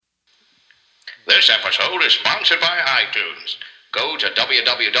This episode is sponsored by iTunes. Go to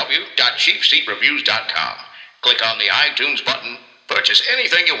www.cheapseatreviews.com. Click on the iTunes button, purchase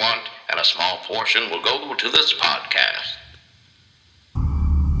anything you want, and a small portion will go to this podcast.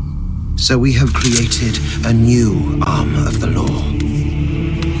 So we have created a new arm of the law.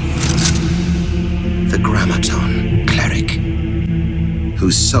 The Grammaton Cleric,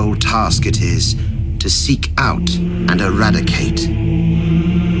 whose sole task it is to seek out and eradicate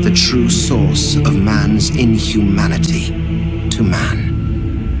the true source of man's inhumanity to man.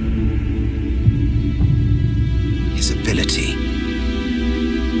 His ability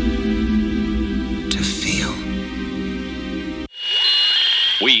to feel.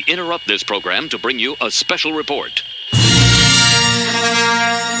 We interrupt this program to bring you a special report.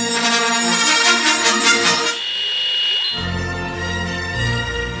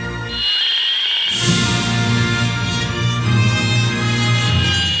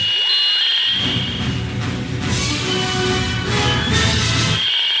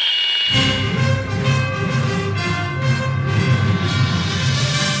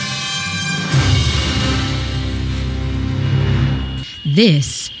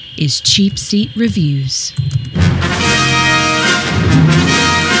 This is Cheap Seat Reviews.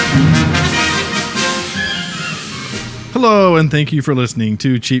 Hello, and thank you for listening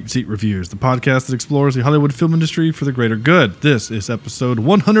to Cheap Seat Reviews, the podcast that explores the Hollywood film industry for the greater good. This is episode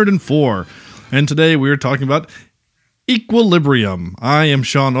 104, and today we are talking about Equilibrium. I am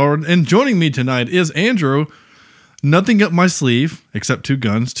Sean Ord, and joining me tonight is Andrew. Nothing up my sleeve, except 2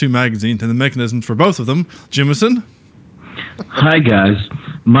 guns, 2 magazines, and the mechanisms for both of them. Jimison. Hi, guys.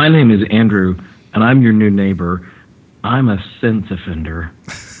 My name is Andrew, and I'm your new neighbor. I'm a sense offender.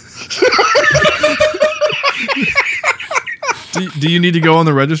 Do you need to go on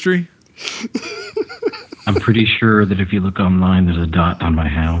the registry? I'm pretty sure that if you look online, there's a dot on my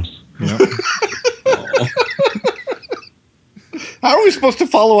house. Yep. How are we supposed to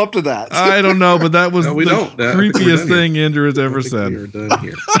follow up to that? I don't know, but that was No, we the don't. creepiest thing Andrew has ever said. We're done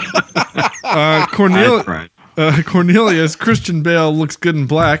here. Cornelius, Christian Bale looks good in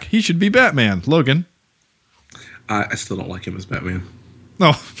black. He should be Batman. Logan. I still don't like him as Batman.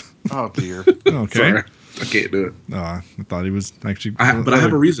 No. Oh, dear. Okay. Sorry. I can't do it. I thought he was actually... But I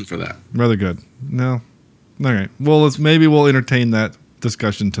have a reason for that. Rather good. No. All right. Well, maybe we'll entertain that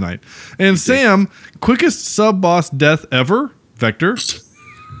discussion tonight. And Sam, quickest sub-boss death ever? Vector.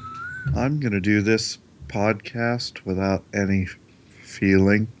 I'm going to do this podcast without any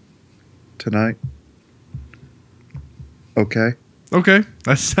feeling tonight. Okay. Okay.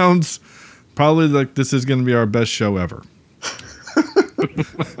 That sounds probably like this is going to be our best show ever.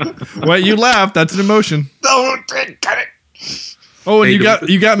 Wait, you laughed. That's an emotion. No, cut it. Oh, and you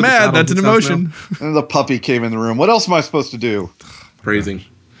got mad. That's an emotion. And the puppy came in the room. What else am I supposed to do? Praising.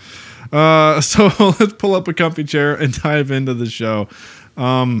 So let's pull up a comfy chair and dive into the show.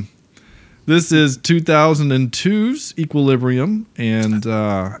 This is 2002's Equilibrium, and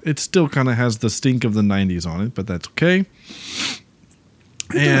it still kind of has the stink of the 90s on it, but that's okay.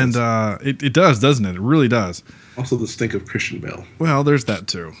 It does, doesn't it? It really does. Also the stink of Christian Bale. Well, there's that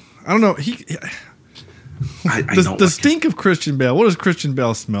too. I don't know. The stink of Christian Bale. What does Christian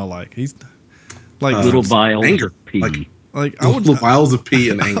Bale smell like? He's like little vials anger. of pee. Little vials of pee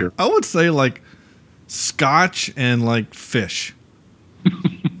and anger. I would say like scotch and like fish. I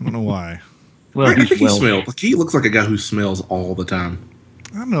don't know why. Well, I think he smells. Like he looks like a guy who smells all the time.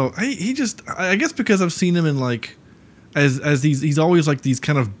 I don't know. I guess because I've seen him in like as he's always like these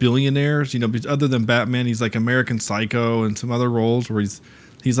kind of billionaires, you know, other than Batman, he's like American Psycho and some other roles where he's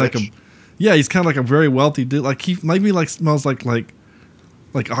like he's kind of like a very wealthy dude. Like he maybe like smells like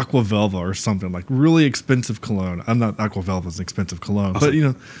Aqua Velva or something, like really expensive cologne. I'm not Aqua Velva's an expensive cologne, but you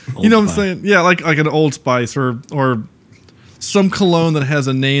know what I'm saying? Yeah, like an Old Spice or some cologne that has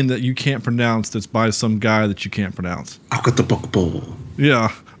a name that you can't pronounce that's by some guy that you can't pronounce.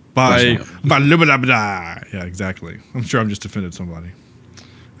 Yeah. By Lubadabda. Yeah, exactly. I'm sure I'm just offended somebody.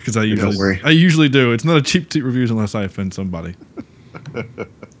 Because I usually do. It's not a cheap seat reviews unless I offend somebody.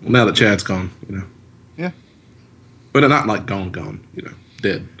 Now that Chad's gone, you know. Yeah. But not like gone, you know,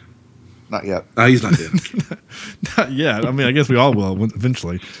 dead. Not yet. No, he's not dead. Not yet. I mean, I guess we all will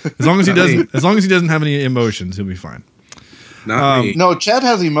eventually. As long as he doesn't have any emotions, he'll be fine. Not me. No, Chad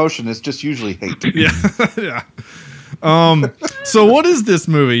has emotion. It's just usually hate. Yeah. Yeah. So what is this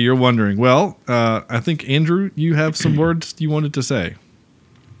movie, you're wondering? Well, I think, Andrew, you have some words you wanted to say.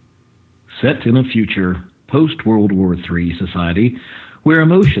 Set in a future post-World War III society where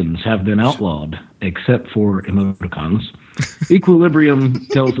emotions have been outlawed, except for emoticons, Equilibrium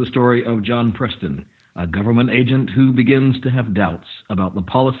tells the story of John Preston, a government agent who begins to have doubts about the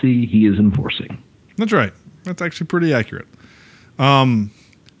policy he is enforcing. That's right. That's actually pretty accurate.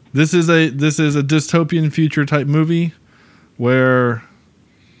 This is a dystopian future type movie where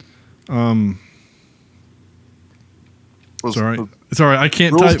sorry, I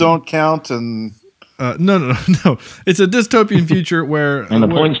can't Rules type. don't count, and No. It's a dystopian future where And the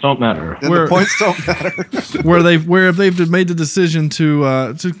points don't matter. the points don't matter. where they've made the decision to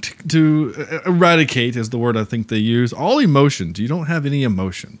eradicate, is the word I think they use, all emotions. You don't have any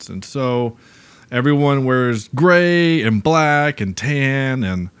emotions, and so everyone wears gray and black and tan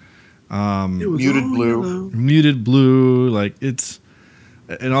and muted blue. Like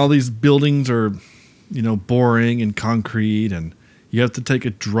and all these buildings are, boring and concrete, and you have to take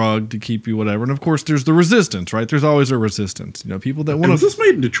a drug to keep you whatever. And of course, there's the resistance, right? There's always a resistance. People that want to. Was this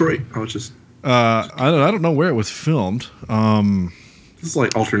made in Detroit? I was just. I don't know where it was filmed. This is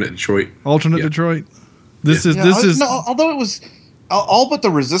like alternate Detroit. Detroit. This is. No, although it was all but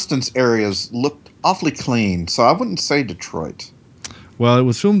the resistance areas looked awfully clean, so I wouldn't say Detroit. Well, it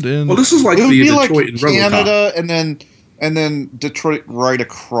was filmed in. Well, this is like It would the be Detroit like and RoboCop. Canada, and then Detroit right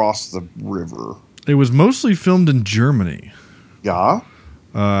across the river. It was mostly filmed in Germany. Yeah.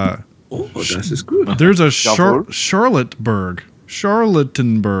 Oh, this is good. There's a Charlottenburg.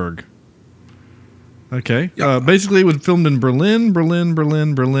 Charlottenburg. Okay. Yeah. Basically, it was filmed in Berlin,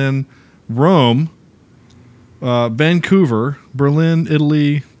 Rome, Vancouver, Berlin,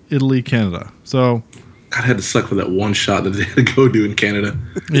 Italy, Canada. So. God, I had to suck for that one shot that they had to go do in Canada.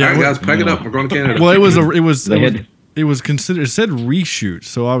 Yeah, all right, guys, pack it up. We're going to Canada. Well, it was considered. It said reshoot,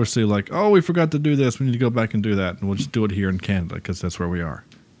 so obviously, we forgot to do this. We need to go back and do that, and we'll just do it here in Canada because that's where we are.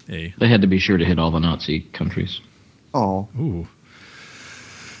 They had to be sure to hit all the Nazi countries. Oh. Ooh.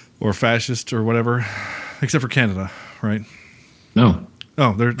 Or fascist or whatever, except for Canada, right? No.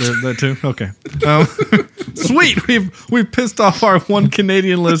 Oh, they're that too. Okay. Sweet. We've pissed off our one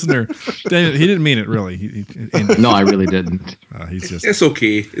Canadian listener. Dang it, he didn't mean it really. No, I really didn't. He's just. It's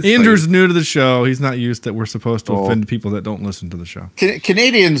okay. It's Andrew's fine. new to the show. He's not used that we're supposed to offend people that don't listen to the show.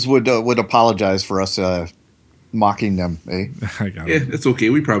 Canadians would apologize for us mocking them, eh? I got Yeah, it. it's okay.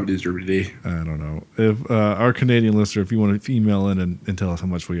 We probably deserve it today. I don't know. If our Canadian listener, if you want to email in and tell us how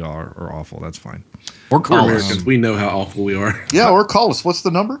much we are awful, that's fine. Or We're call us. Americans. We know how awful we are. Yeah, or call us. What's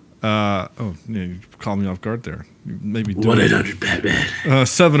the number? You called me off guard there. Maybe 1-800-BATMAN.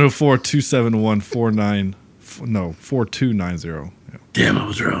 704-271-4290. Damn, I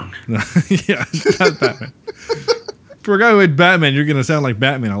was wrong. Yeah, that's Batman. For a guy who had Batman, you're going to sound like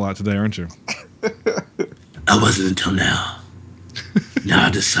Batman a lot today, aren't you? I wasn't until now. Now I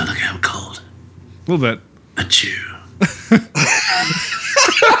just sound like I'm cold. A little bit. A Jew. Is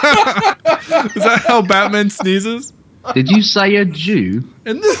that how Batman sneezes? Did you say a Jew?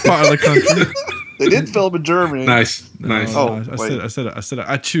 In this part of the country. They did film in Germany. Nice. No, Oh, I wait. said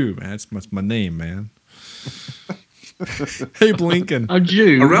achoo, man. It's my name, man. Hey, Blinken. A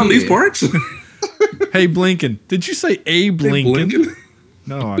Jew. Around these parts? Hey, Blinken. Did you say Abe Lincoln? Blinken?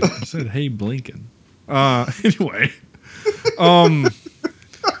 No, I said hey, Blinken. Anyway. Oh,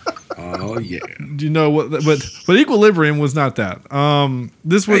 yeah. Do you know what? But Equilibrium was not that.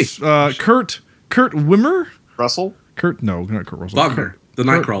 This was Kurt Wimmer. Russell? No, not Kurt Russell. Wagner, the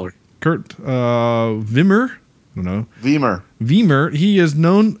Nightcrawler. Kurt Wimmer. I don't know. Weimer. He is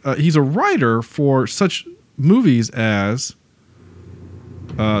known. He's a writer for such movies as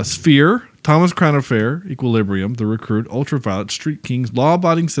Sphere, Thomas Crown Affair, Equilibrium, The Recruit, Ultraviolet, Street Kings, Law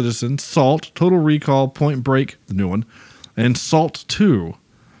Abiding Citizen, Salt, Total Recall, Point Break, the new one, and Salt 2.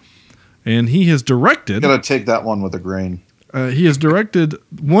 And he has directed. Gotta take that one with a grain. He has directed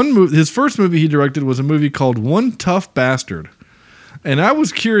one movie. His first movie he directed was a movie called One Tough Bastard. And I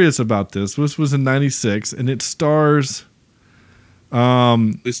was curious about this. This was in '96, and it stars. They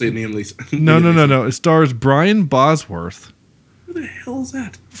say Liam Neeson. No. It stars Brian Bosworth. Who the hell is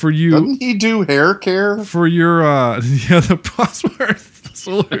that? For you, Doesn't he do hair care? for your the Bosworth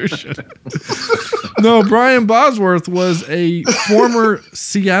solution. No, Brian Bosworth was a former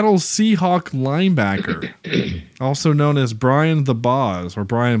Seattle Seahawk linebacker, also known as Brian the Boz or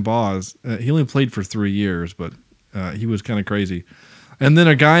Brian Boz. He only played for 3 years, but he was kind of crazy. And then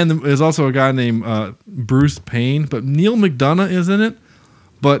there's also a guy named Bruce Payne, but Neil McDonough is in it,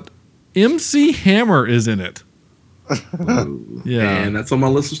 but MC Hammer is in it. Yeah. And that's on my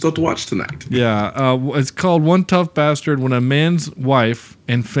list of stuff to watch tonight. Yeah, it's called One Tough Bastard. When a man's wife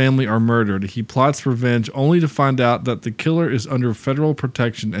and family are murdered, he plots revenge only to find out that the killer is under federal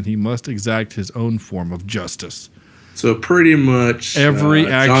protection and he must exact his own form of justice. So pretty much Every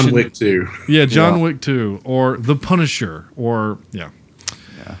action. John Wick 2. Yeah, John Wick 2 or The Punisher or yeah.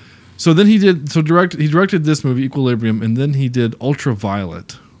 So then he directed this movie, Equilibrium, and then he did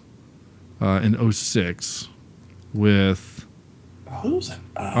Ultraviolet in 2006 with who's it?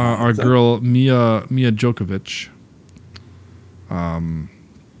 our girl Mia Djokovic,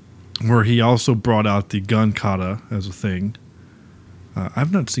 where he also brought out the gun kata as a thing.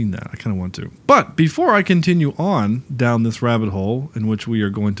 I've not seen that. I kind of want to. But before I continue on down this rabbit hole in which we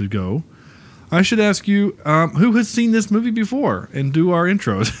are going to go, I should ask you who has seen this movie before and do our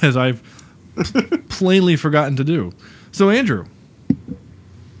intros, as I've plainly forgotten to do. So, Andrew.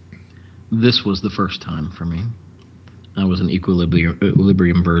 This was the first time for me. I was an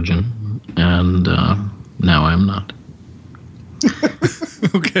equilibrium virgin, and now I am not.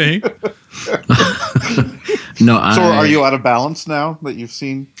 Okay. So are you out of balance now that you've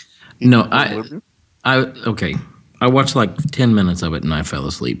seen? No, okay. I watched like 10 minutes of it and I fell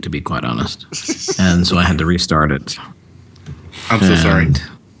asleep, to be quite honest. And so I had to restart it. I'm so sorry.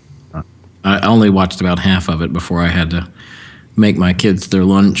 I only watched about half of it before I had to make my kids their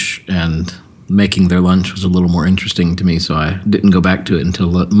lunch, and making their lunch was a little more interesting to me, so I didn't go back to it until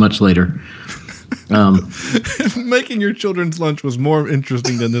much later. Making your children's lunch was more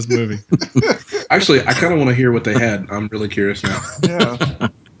interesting than this movie. Actually, I kind of want to hear what they had. I'm really curious now. Yeah.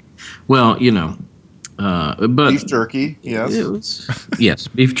 Well, but beef jerky, yes. Yes,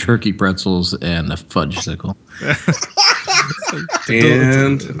 beef jerky, pretzels, and a fudge-sicle.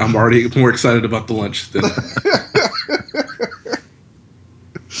 And I'm already more excited about the lunch than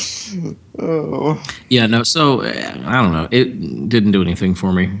Oh. Yeah, no, so I don't know. It didn't do anything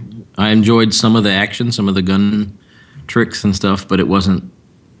for me. I enjoyed some of the action, some of the gun tricks and stuff, but it wasn't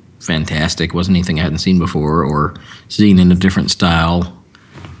fantastic. It wasn't anything I hadn't seen before or seen in a different style,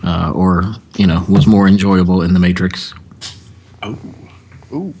 or, was more enjoyable in The Matrix. Oh.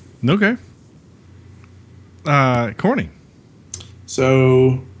 Ooh. Okay. Corny.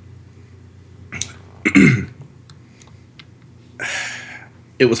 So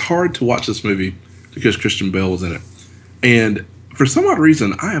it was hard to watch this movie because Christian Bale was in it. And for some odd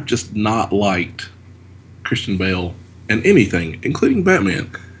reason, I have just not liked Christian Bale in anything, including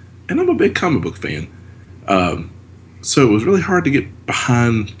Batman. And I'm a big comic book fan. So it was really hard to get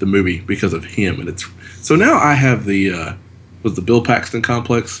behind the movie because of him. And so now I have the Bill Paxton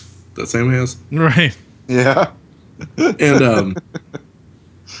complex that Sam has. Right. Yeah. And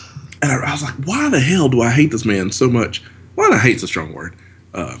I was like, why the hell do I hate this man so much? Why do I hate's a strong word.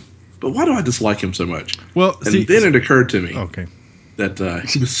 But why do I dislike him so much? Well, then it occurred to me that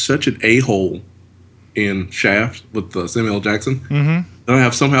he was such an a-hole in Shaft with Samuel L. Jackson that I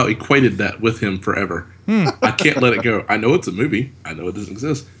have somehow equated that with him forever. I can't let it go. I know it's a movie. I know it doesn't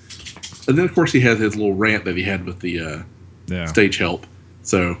exist. And then, of course, he has his little rant that he had with the stage help.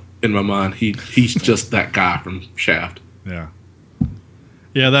 So, in my mind, he's just that guy from Shaft. Yeah.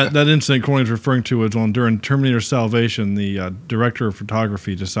 Yeah, that incident Corey's referring to was during Terminator Salvation. The director of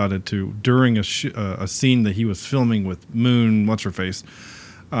photography decided to, during a scene that he was filming with Moon, what's her face?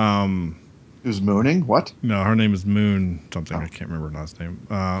 Who's mooning? What? No, her name is Moon something. I can't remember her last name.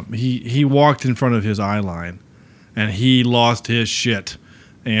 He walked in front of his eye line, and he lost his shit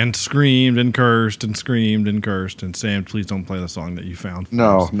and screamed and cursed and screamed and cursed. And Sam, please don't play the song that you found.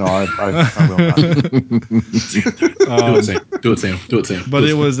 No, I will not. Do it, Sam. But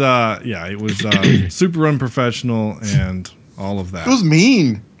it was, it was super unprofessional and all of that. It was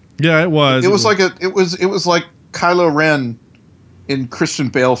mean. Yeah, it was. It was like Kylo Ren in Christian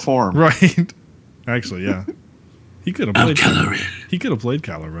Bale form. Right. Actually, yeah. He could have played Kylo Ren. He could have played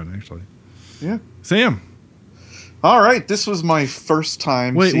Kylo Ren, actually. Yeah. Sam. All right, this was my first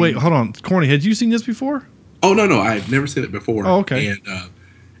time. Wait, hold on. Corny, had you seen this before? Oh, no, I've never seen it before. Oh, okay. And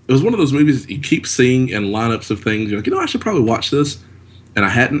it was one of those movies that you keep seeing in lineups of things. You're like, I should probably watch this. And I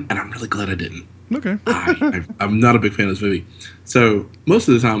hadn't, and I'm really glad I didn't. Okay. I'm not a big fan of this movie. So most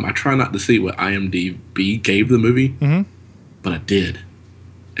of the time, I try not to see what IMDb gave the movie, but I did.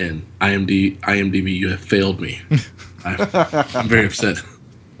 And IMDb, you have failed me. I'm very upset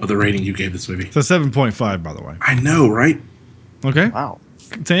of the rating you gave this movie. It's a 7.5, by the way. I know, right? Okay. Wow.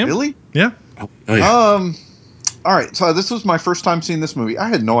 Sam? Really? Yeah. Oh, yeah. All right, so this was my first time seeing this movie. I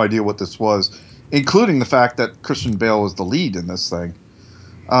had no idea what this was, including the fact that Christian Bale was the lead in this thing.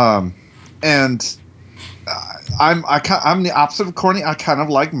 And I'm the opposite of Corny. I kind of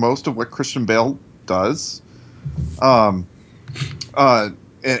like most of what Christian Bale does, and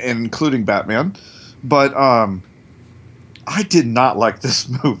including Batman. But I did not like this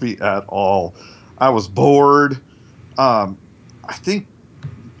movie at all. I was bored. I think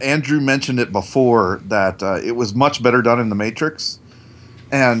Andrew mentioned it before that it was much better done in The Matrix.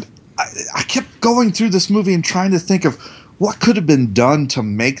 And I kept going through this movie and trying to think of what could have been done to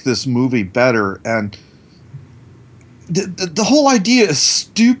make this movie better, and the whole idea is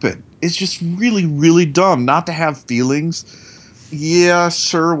stupid. It's just really, really dumb not to have feelings. Yeah,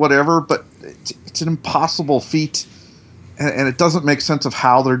 sure, whatever, but it's an impossible feat, and it doesn't make sense of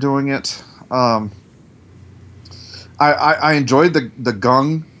how they're doing it. I enjoyed the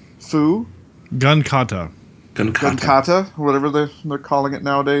gung fu. Gun kata. Gun kata, whatever they're calling it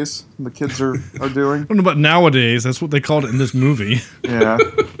nowadays. The kids are doing. I don't know about nowadays. That's what they called it in this movie. Yeah.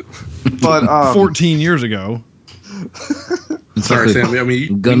 But 14 years ago. Sorry, Sam. I mean,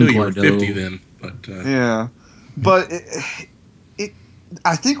 you knew you were 50 then. But yeah. But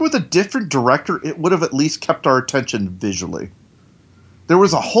I think with a different director, it would have at least kept our attention visually. There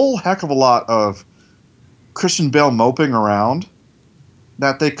was a whole heck of a lot of Christian Bale moping around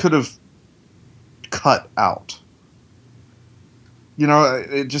that they could have cut out. You know,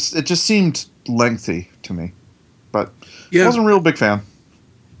 it just seemed lengthy to me. But I wasn't a real big fan.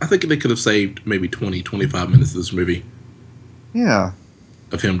 I think they could have saved maybe 20, 25 minutes of this movie. Yeah.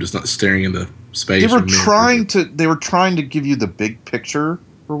 Of him just not staring into space. They were trying to give you the big picture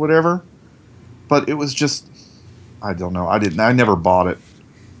or whatever, but it was just, I don't know. I never bought it,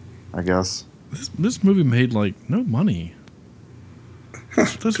 I guess. This movie made like no money.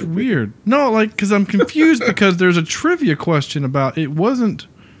 That's weird. No, like, because I'm confused because there's a trivia question about it wasn't.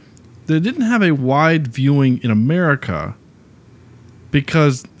 They didn't have a wide viewing in America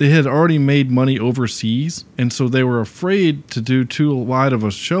because they had already made money overseas, and so they were afraid to do too wide of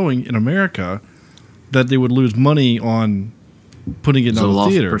a showing in America that they would lose money on putting it in the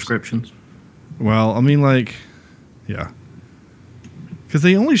theaters. Prescriptions. Well, I mean, like, yeah, because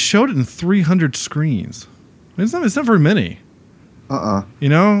they only showed it in 300 screens. It's not very many. You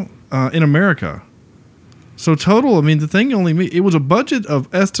know, in America. So total, I mean, the thing only it was a budget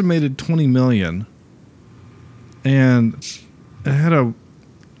of estimated $20 million, and it had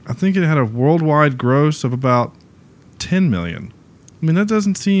I think it had a worldwide gross of about $10 million. I mean, that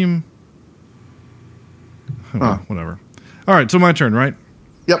doesn't seem. Whatever. All right, so my turn, right?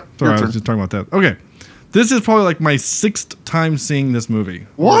 Yep. Sorry, I was just talking about that. Okay, this is probably like my 6th time seeing this movie.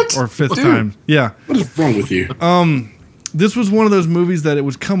 What? Or 5th time? Yeah. What is wrong with you? This was one of those movies that it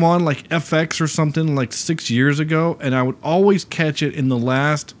would come on like FX or something like 6 years ago, and I would always catch it in the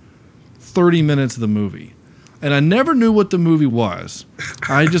last 30 minutes of the movie. And I never knew what the movie was.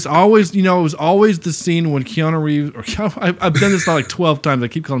 I just always, it was always the scene when Keanu Reeves, I've done this like 12 times. I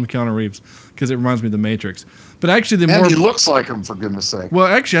keep calling him Keanu Reeves because it reminds me of The Matrix. But actually, he looks like him, for goodness sake. Well,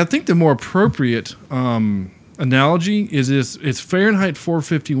 actually, I think the more appropriate analogy is it's Fahrenheit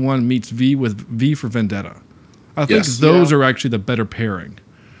 451 meets V for Vendetta. I think those are actually the better pairing.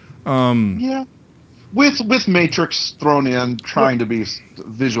 Yeah. With Matrix thrown in, trying to be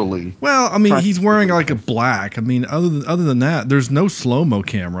visually. Well, I mean, he's wearing like a black. I mean, other than that, there's no slow-mo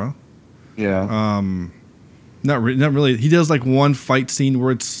camera. Yeah. Not really. He does like one fight scene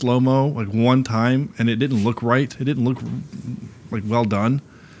where it's slow-mo, like one time, and it didn't look right. It didn't look like well done.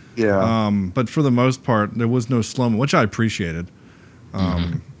 Yeah. But for the most part, there was no slow-mo, which I appreciated.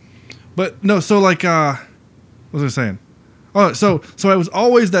 But no, so like, what was I saying? Oh, so I was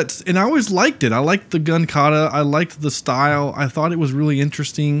always that, and I always liked it. I liked the gun kata. I liked the style. I thought it was really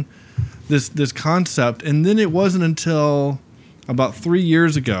interesting, this concept. And then it wasn't until about 3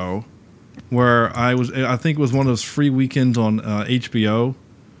 years ago where I think it was one of those free weekends on HBO,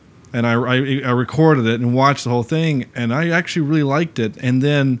 and I recorded it and watched the whole thing, and I actually really liked it. And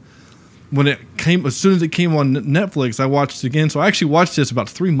then when it came, as soon as it came on Netflix, I watched it again. So I actually watched this about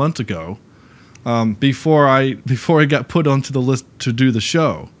 3 months ago. Before I got put onto the list to do the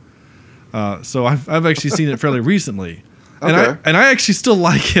show, so I've actually seen it fairly recently, and I actually still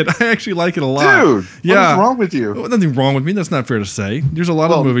like it. I actually like it a lot. Dude, what is wrong with you? Nothing wrong with me. That's not fair to say. There's a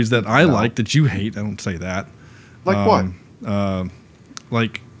lot of movies that I like that you hate. I don't say that. Like what?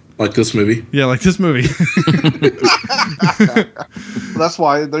 Like this movie? Yeah, like this movie. That's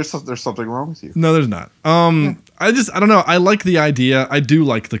why there's something wrong with you. No, there's not. I don't know. I like the idea. I do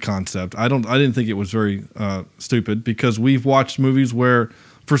like the concept. I didn't think it was very stupid because we've watched movies where,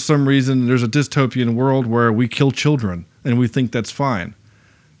 for some reason, there's a dystopian world where we kill children and we think that's fine.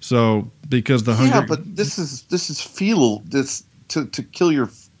 So because the hunger. Yeah, but this is to kill your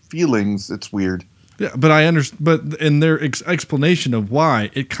feelings. It's weird. Yeah, but I understand. But in their explanation of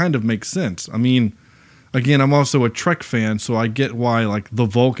why, it kind of makes sense. I mean, again, I'm also a Trek fan, so I get why like the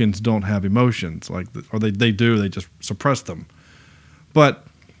Vulcans don't have emotions, or they do. They just suppress them. But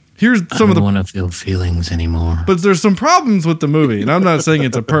here's some of the. I don't want to feel feelings anymore. But there's some problems with the movie, and I'm not saying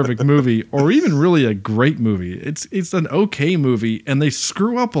it's a perfect movie or even really a great movie. It's an okay movie, and they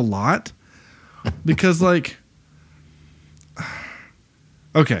screw up a lot because like.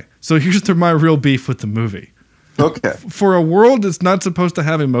 Okay, so here's my real beef with the movie. Okay. For a world that's not supposed to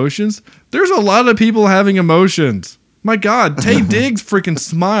have emotions, there's a lot of people having emotions. My God, Taye Diggs freaking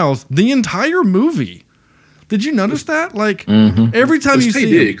smiles the entire movie. Did you notice that? Like every time you see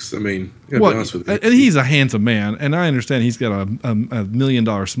Diggs, I mean, be honest with you. And he's a handsome man, and I understand he's got a $1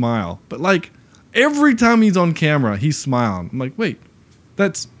 million smile. But like every time he's on camera, he's smiling. I'm like, wait,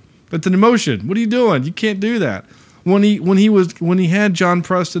 that's an emotion. What are you doing? You can't do that. When he had John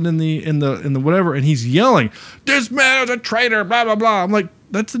Preston in the whatever, and he's yelling, "This man is a traitor," blah blah blah. I'm like,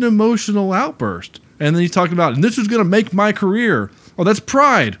 that's an emotional outburst. And then he's talking about, and this is going to make my career. Oh, that's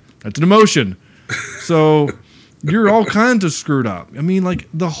pride. That's an emotion. So you're all kinds of screwed up. I mean, like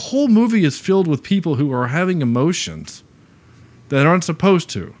the whole movie is filled with people who are having emotions that aren't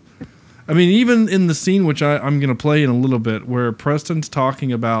supposed to. I mean, even in the scene, which I'm going to play in a little bit, where Preston's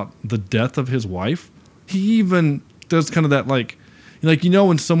talking about the death of his wife, he even does kind of that like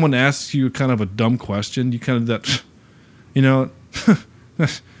when someone asks you kind of a dumb question, you kind of that,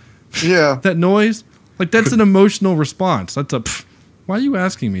 yeah, that noise, like that's an emotional response. That's why are you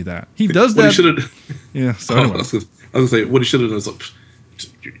asking me that? He does that. Yeah. So anyway. I was gonna say what he should have done is like,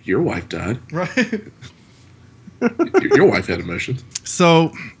 your wife died, right? your wife had emotions.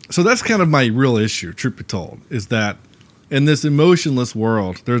 So that's kind of my real issue. Truth be told, is that in this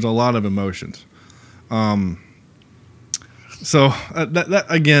world, there's a lot of emotions. So that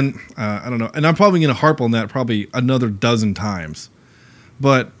again, I don't know, and I'm probably going to harp on that probably another dozen times,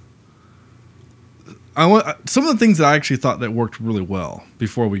 but I want some of the things that I actually thought that worked really well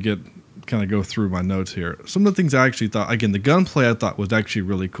before we kind of go through my notes here. Some of the things I actually thought, again, the gunplay I thought was actually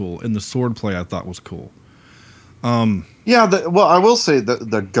really cool, and the sword play I thought was cool. Yeah, I will say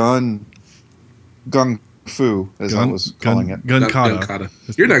that the gung fu, as I was calling it, gun kata.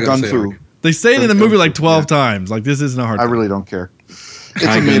 You're not going to say it. They say it in the movie like 12 times. Like, this isn't a hard I thing. really don't care. It's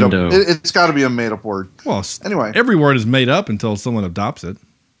a made up. It's got to be a made up word. Well, anyway, every word is made up until someone adopts it.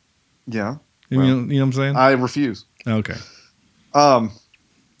 Yeah. You know what I'm saying? I refuse. Okay. Doggone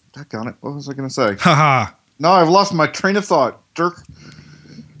it. What was I going to say? Haha. No, I've lost my train of thought. Jerk.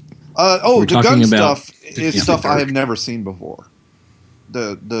 The gun stuff is stuff I have never seen before.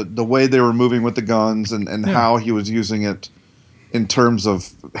 The way they were moving with the guns and how he was using it in terms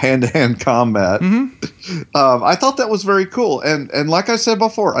of hand-to-hand combat. Mm-hmm. I thought that was very cool. And like I said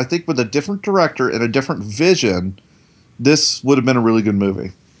before, I think with a different director and a different vision, this would have been a really good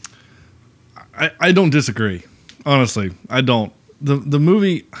movie. I don't disagree. Honestly, I don't. The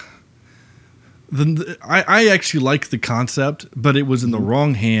movie... I actually like the concept, but it was in the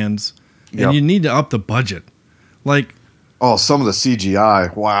wrong hands, and you need to up the budget. Like... Oh, some of the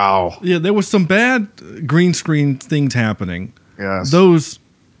CGI. Wow. Yeah, there was some bad green screen things happening. Yes. Those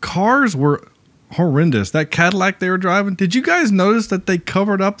cars were horrendous. That Cadillac they were driving. Did you guys notice that they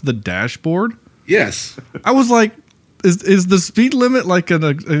covered up the dashboard? Yes. I was like, is the speed limit like an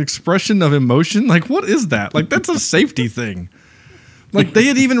expression of emotion? Like, what is that? Like, that's a safety thing. Like, they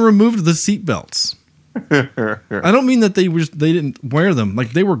had even removed the seat belts. I don't mean that they didn't wear them.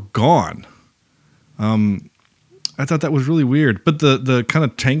 Like, they were gone. I thought that was really weird. But the kind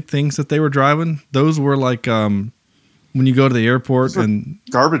of tank things that they were driving, those were like when you go to the airport and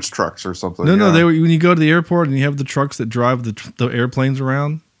garbage trucks or something. No, they were when you go to the airport and you have the trucks that drive the airplanes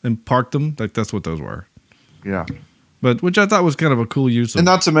around and park them. Like that's what those were. Yeah. But which I thought was kind of a cool use of. And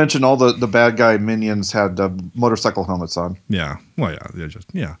not to mention all the bad guy minions had motorcycle helmets on. Yeah. Well, yeah, they're just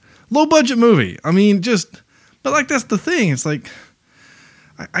low budget movie. I mean, but like that's the thing. It's like.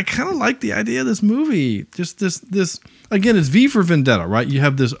 I kind of like the idea of this movie. Just this again, it's V for Vendetta, right? You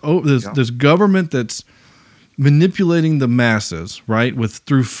have this government that's manipulating the masses, right?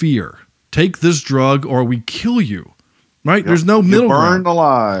 Through fear. Take this drug or we kill you, right? Yep. There's no middle ground. You're burned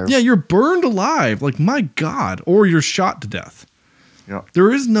alive. Yeah, you're burned alive. Like my God, or you're shot to death. Yeah.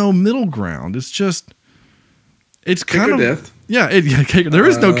 There is no middle ground. It's kind of death. Yeah, there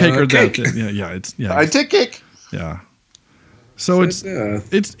is no cake or death. Yeah. I take cake. Yeah. So it's a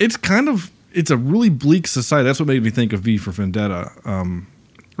really bleak society. That's what made me think of V for Vendetta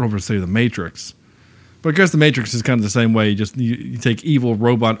over, say, The Matrix. But I guess The Matrix is kind of the same way. You take evil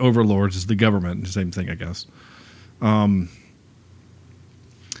robot overlords as the government. The same thing, I guess.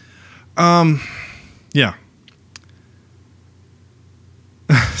 Yeah.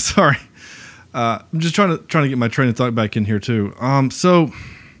 Sorry. I'm just trying to get my train of thought back in here too. So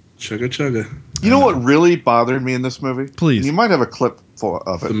chugga. You know what really bothered me in this movie? Please. You might have a clip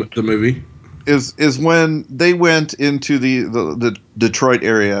of it. The movie is when they went into the Detroit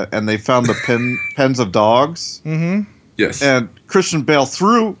area and they found the pens of dogs. Mm-hmm. Yes. And Christian Bale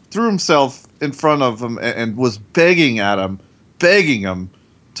threw himself in front of them and was begging him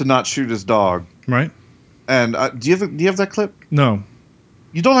to not shoot his dog. Right. And do you have that clip? No.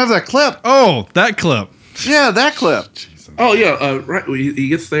 You don't have that clip? Oh, that clip. Yeah, that clip. Oh yeah, right. He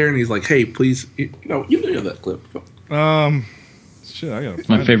gets there and he's like, "Hey, please, you know that clip." Shit, I got It's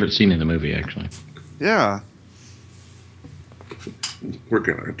my favorite scene in the movie, actually. Yeah. We're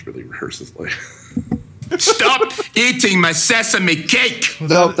gonna have to really rehearse this later. Stop eating my sesame cake.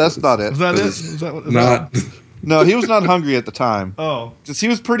 Nope, that's not it. Was that it? Is that Not. No, he was not hungry at the time. Oh, because he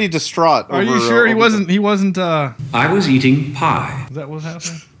was pretty distraught. Are you sure he wasn't? He wasn't. I was eating pie. Is that what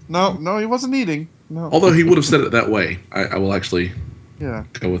happened? No, he wasn't eating. No. Although he would have said it that way, I will actually Yeah.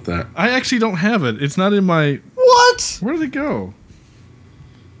 go with that. I actually don't have it. It's not in my. What? Where did it go?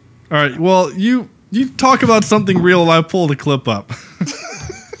 All right. Well, you talk about something real, and I pull the clip up.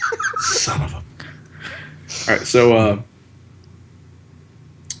 Son of a. All right, so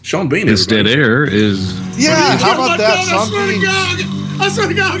Sean Bean. This dead air is. Yeah, how about that, Sean Bean? I swear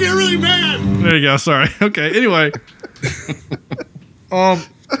to God, I'll get really mad. There you go. Sorry. Okay. Anyway.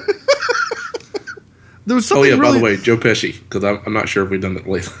 There was something. Oh yeah. Really... By the way, Joe Pesci, because I'm not sure if we've done that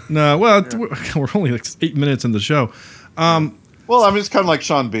lately. No. Well, we're only like 8 minutes in the show. Well, I mean, it's kind of like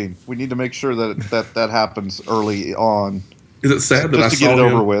Sean Bean. We need to make sure that happens early on. Is it sad that I to saw get it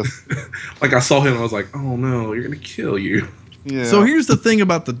him? over with? Like I saw him, I was like, "Oh no, you're gonna kill you." Yeah. So here's the thing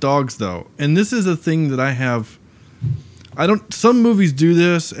about the dogs, though, and this is a thing that I have. Some movies do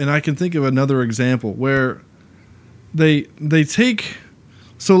this, and I can think of another example where they take.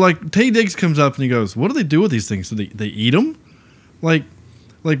 So like Taye Diggs comes up and he goes, "What do they do with these things? Do they eat them? Like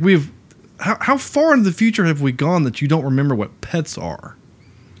we've how far into the future have we gone that you don't remember what pets are?"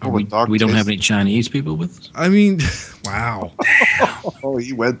 We don't have any Chinese people with us? I mean, wow. Oh,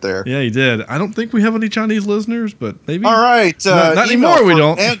 he went there. Yeah, he did. I don't think we have any Chinese listeners, but maybe. All right. Not anymore, we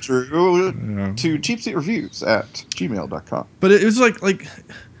don't. Andrew to cheapseatreviews@gmail.com. But it was like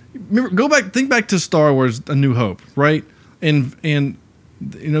remember, think back to Star Wars: A New Hope, right? And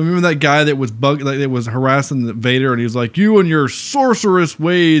remember that guy that was harassing the Vader, and he was like, "You and your sorceress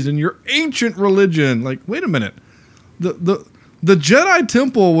ways and your ancient religion." Like, wait a minute, the Jedi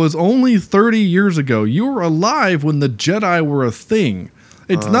Temple was only 30 years ago. You were alive when the Jedi were a thing.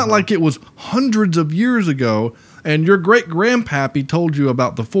 It's not like it was hundreds of years ago, and your great grandpappy told you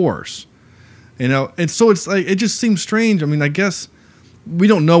about the Force. And so it's like it just seems strange. I mean, I guess we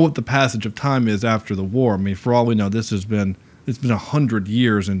don't know what the passage of time is after the war. I mean, for all we know, it's been 100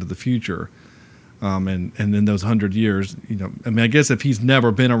 years into the future. And in those 100 years, I mean, I guess if he's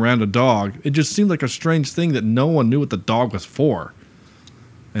never been around a dog, it just seemed like a strange thing that no one knew what the dog was for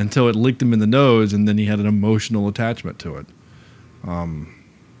until it licked him in the nose, and then he had an emotional attachment to it. And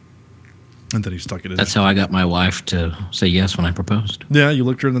then he stuck it in. That's how I got my wife to say yes when I proposed. Yeah, you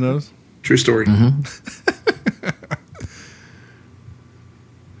licked her in the nose? True story. Mm-hmm.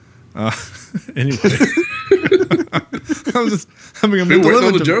 Anyway. I was just having a Who mental went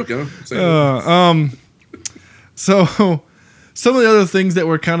on image the of- joke? So some of the other things that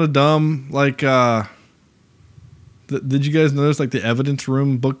were kind of dumb, like did you guys notice like the evidence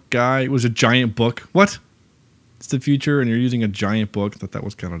room book guy? It was a giant book. What? It's the future, and you're using a giant book. That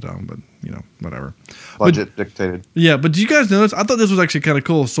was kind of dumb, but whatever. Budget dictated. Yeah, but did you guys notice? I thought this was actually kind of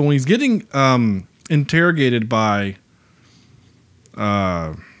cool. So when he's getting interrogated by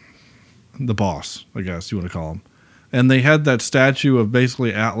the boss, I guess you want to call him, and they had that statue of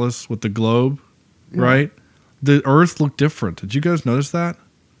basically Atlas with the globe, right? The Earth looked different. Did you guys notice that?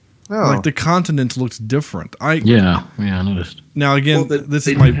 No. Like the continents looked different. Yeah, I noticed. Now again, Well, this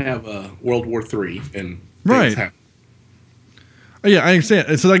they is my did have World War III and Right. things happened. Oh, yeah, I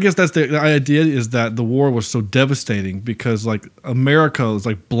understand. So I guess that's the idea is that the war was so devastating because like America was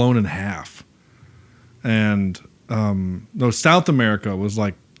like blown in half, and South America was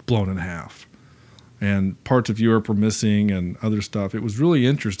like blown in half, and parts of Europe were missing and other stuff. It was really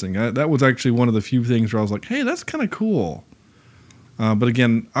interesting. That was actually one of the few things where I was like, hey, that's kind of cool. But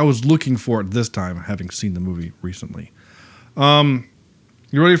again, I was looking for it this time, having seen the movie recently. You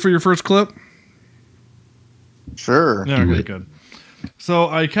ready for your first clip? Sure. Yeah, okay, good. So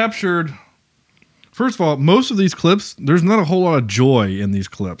I captured, first of all, most of these clips, there's not a whole lot of joy in these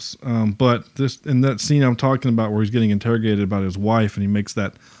clips. But in that scene I'm talking about where he's getting interrogated about his wife and he makes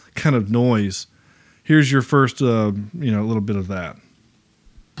that kind of noise. Here's your first, little bit of that.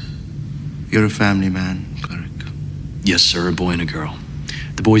 You're a family man, cleric. Yes, sir, a boy and a girl.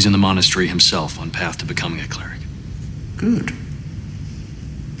 The boy's in the monastery himself, on path to becoming a cleric. Good.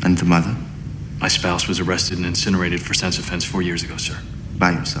 And the mother? My spouse was arrested and incinerated for sense offense 4 years ago, sir.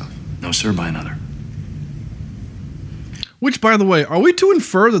 By yourself? No, sir, by another. Which, by the way, are we to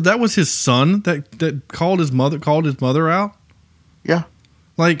infer that was his son that called his mother out? Yeah.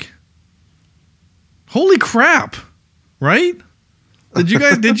 Like, holy crap, right? Did you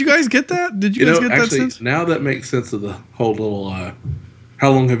guys get that? Did you guys get that sense? Now that makes sense of the whole little,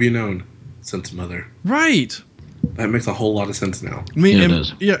 how long have you known since Mother? Right. That makes a whole lot of sense now. I mean, Yeah, it and,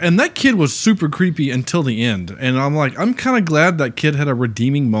 does. yeah, and that kid was super creepy until the end. And I'm like, I'm kind of glad that kid had a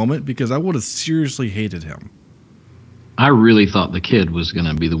redeeming moment because I would have seriously hated him. I really thought the kid was going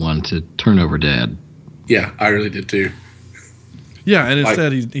to be the one to turn over Dad. Yeah, I really did too. Yeah, and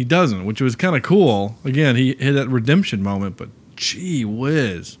instead he doesn't, which was kind of cool. Again, he had that redemption moment, but gee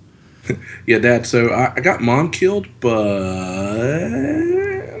whiz. Yeah, Dad. So I got Mom killed, but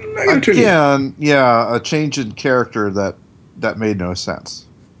Again, yeah, a change in character that made no sense.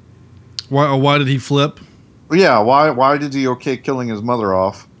 Why did he flip? Yeah, why did he okay killing his mother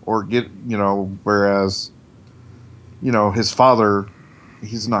off or get, whereas, his father,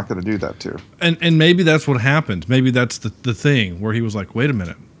 he's not going to do that too. And maybe that's what happened. Maybe that's the thing where he was like, wait a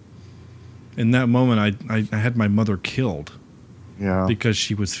minute. In that moment, I had my mother killed. Yeah. Because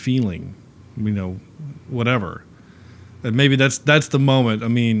she was feeling, whatever. And maybe that's the moment. I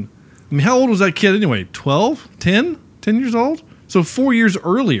mean, how old was that kid anyway? 12? 10? 10 years old? So 4 years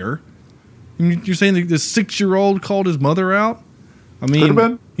earlier, you're saying that this 6-year-old called his mother out? I mean, Could have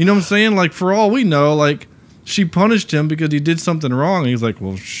been. You know what I'm saying? Like, for all we know, like, she punished him because he did something wrong. And he's like,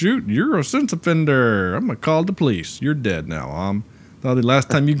 well, shoot, you're a sense offender. I'm going to call the police. You're dead now. The last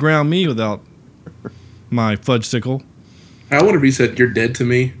time you ground me without my fudge sickle. I wonder if he said, "You're dead to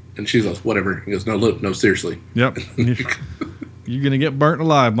me," and she's like, "Whatever." He goes, no, seriously. Yep. You're gonna get burnt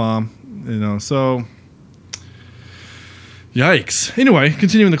alive, Mom. So yikes. Anyway,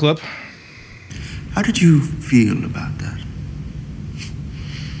 continuing the clip. How did you feel about that?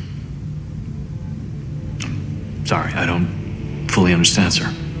 Sorry, I don't fully understand,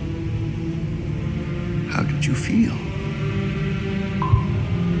 sir. How did you feel?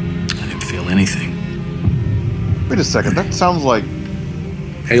 I didn't feel anything. Wait a second, that sounds like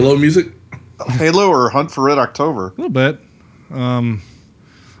Halo music? Halo or Hunt for Red October. A little bit.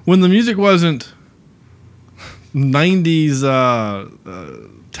 When the music wasn't 90s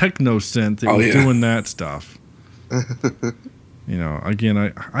techno synth, it was doing that stuff.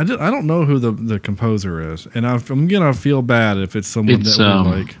 Again, I don't know who the composer is, and I'm gonna feel bad if it's someone that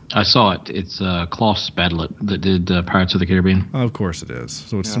we like. I saw it. It's Klaus Spadlet that did Pirates of the Caribbean. Of course it is.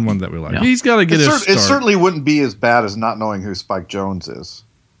 So it's someone that we like. Yeah. He's got to get his start. It certainly wouldn't be as bad as not knowing who Spike Jonze is.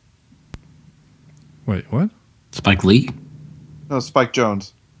 Wait, what? Spike Lee? No, Spike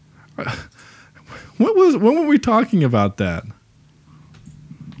Jonze. When were we talking about that?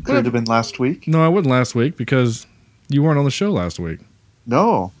 Could it have been last week? No, I wasn't last week because you weren't on the show last week.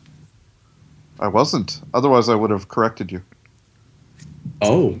 No, I wasn't. Otherwise, I would have corrected you.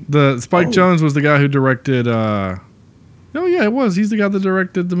 Oh. The Spike Jonze was the guy who directed... oh, yeah, it was. He's the guy that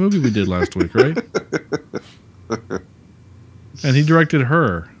directed the movie we did last week, right? And he directed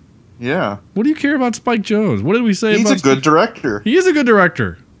Her. Yeah. What do you care about Spike Jonze? What did we say about... He's a good director. He is a good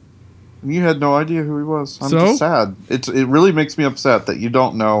director. You had no idea who he was. I'm just sad. It really makes me upset that you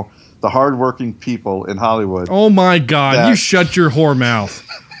don't know the hardworking people in Hollywood. Oh, my God. You shut your whore mouth.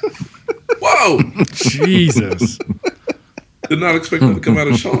 Whoa! Jesus. Did not expect that to come out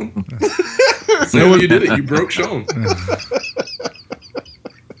of Sean. So you did it. You broke Sean.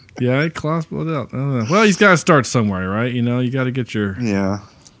 Yeah, Klaus blew it out. I don't know. Well, he's got to start somewhere, right? You got to get your... Yeah.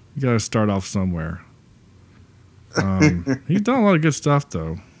 You got to start off somewhere. He's done a lot of good stuff,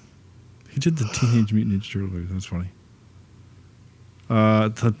 though. He did the Teenage Mutant Ninja Turtles. That's funny.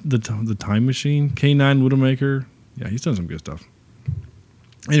 The Time Machine, K9 Widowmaker. Yeah, he's done some good stuff.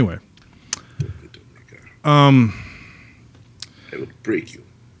 Anyway, it would break you,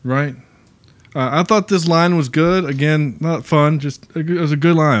 right? I thought this line was good. Again, not fun. Just it was a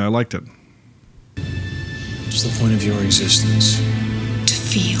good line. I liked it. What's the point of your existence? To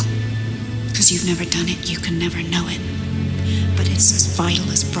feel, because you've never done it, you can never know it. But it's as vital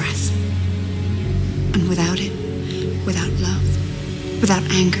as breath. And without it, without love, without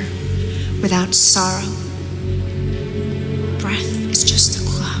anger, without sorrow, breath is just a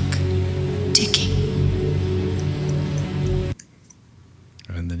clock ticking.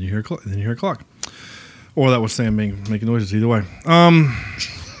 And then you hear a clock, or that was Sam making noises. Either way.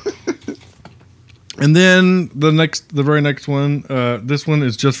 And then the very next one. This one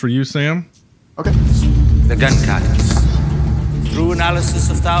is just for you, Sam. Okay. The gun cartels. Through analysis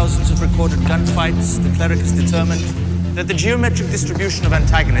of thousands of recorded gunfights, the cleric has determined that the geometric distribution of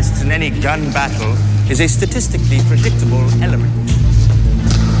antagonists in any gun battle is a statistically predictable element.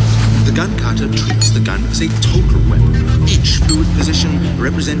 The gun cutter treats the gun as a total weapon, each fluid position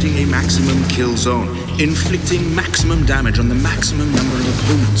representing a maximum kill zone, inflicting maximum damage on the maximum number of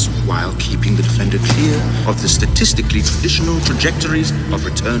opponents, while keeping the defender clear of the statistically traditional trajectories of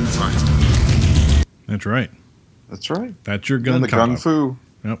return fire. That's right. That's right. That's your gun And the kata. gun fu.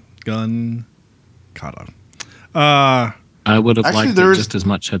 Yep, gun kata. I would have Actually, liked it there's- just as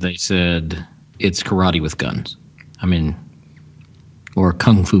much had they said it's karate with guns. I mean, or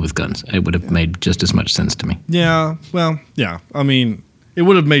kung fu with guns. It would have made just as much sense to me. Yeah, well, yeah. I mean, it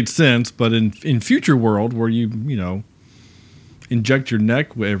would have made sense, but in future world where you inject your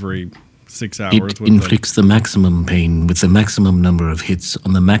neck every 6 hours It with inflicts the maximum pain with the maximum number of hits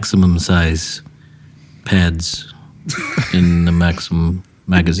on the maximum size pads in the maximum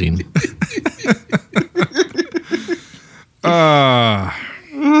magazine. Oh.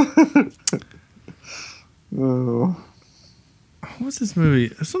 What's this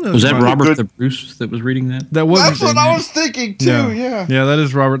movie? Was that Robert the Bruce that was reading that? That was. That's what I was thinking too. Yeah. Yeah, that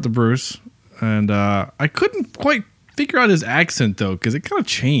is Robert the Bruce, and I couldn't quite figure out his accent though, because it kind of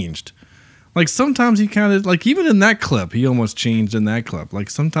changed. Like sometimes he kind of like even in that clip, he almost changed in that clip. Like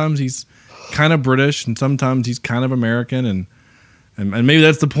sometimes he's kind of British, and sometimes he's kind of American, and maybe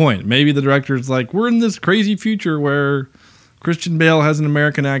that's the point. Maybe the director's like, we're in this crazy future where Christian Bale has an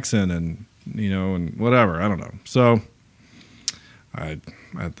American accent, and and whatever. I don't know. So I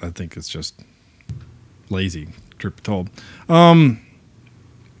think it's just lazy, truth be told. Yeah,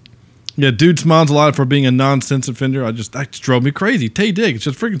 dude smiles a lot for being a nonsense offender. That just drove me crazy. Tay Diggs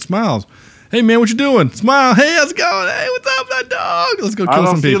just freaking smiles. Hey man, what you doing? Smile. Hey, how's it going? Hey, what's up, that dog? Let's go kill I don't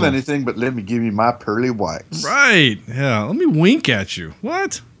some feel people. anything, but let me give you my pearly whites. Right. Yeah. Let me wink at you.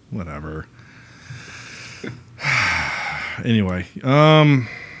 What? Whatever. Anyway,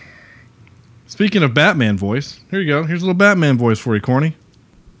 speaking of Batman voice, here you go. Here's a little Batman voice for you, Corny.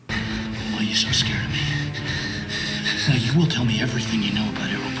 Why are you so scared of me? Now, you will tell me everything you know about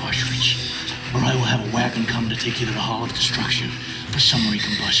Errol Partridge, or I will have a wagon come to take you to the Hall of Destruction for summary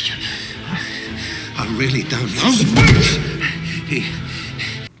combustion. I really don't know.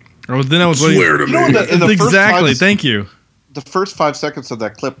 Oh, then I was waiting. Swear to me. In the first Exactly. 5 Thank you. The first 5 seconds of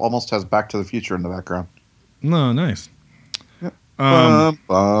that clip almost has Back to the Future in the background. No, nice. Bum,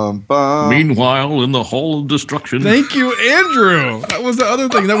 bum, bum. Meanwhile, in the Hall of Destruction. Thank you, Andrew. That was the other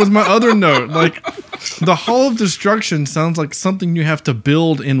thing. That was my other note. Like, the Hall of Destruction sounds like something you have to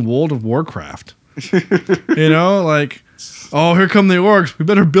build in World of Warcraft. Like, oh, here come the orcs. We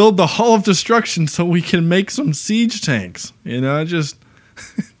better build the Hall of Destruction so we can make some siege tanks. It just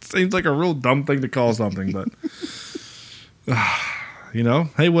it seems like a real dumb thing to call something, but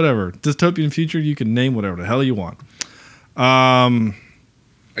hey, whatever. Dystopian future, you can name whatever the hell you want. I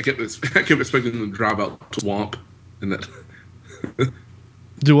kept expecting them to drive out Swamp and that.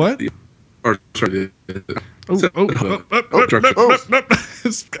 Do what? Or sorry.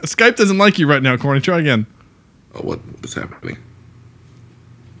 Skype doesn't like you right now, Corny. Try again. Oh, what is happening?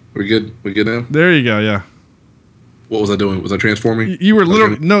 We good? We good now? There you go. Yeah. What was I doing? Was I transforming? You were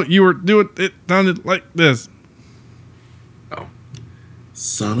literally you were doing it. Sounded like this. Oh,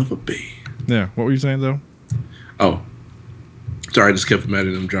 son of a bee. Yeah. What were you saying though? Oh, sorry. I just kept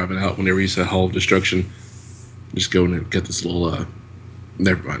imagining them driving out whenever he said Hall of Destruction. Just going and get this little.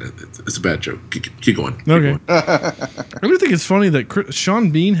 Never mind. It's a bad joke. Keep going. Keep Okay. going. I really think it's funny that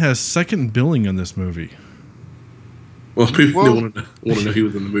Sean Bean has second billing in this movie. Well, people want to know he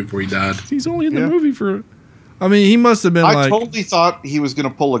was in the movie before he died. He's only in the movie for. I mean, he must have been I like totally thought he was going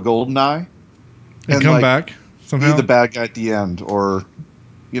to pull a golden eye and come back somehow. Be the bad guy at the end, or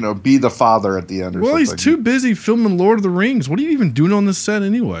be the father at the end. Or Well, something. he's too busy filming Lord of the Rings. What are you even doing on this set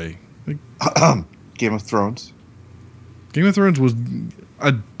anyway? Game of Thrones. Game of Thrones was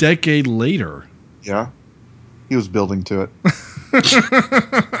a decade later. Yeah, he was building to it.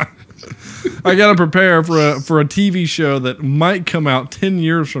 I gotta prepare for a TV show that might come out 10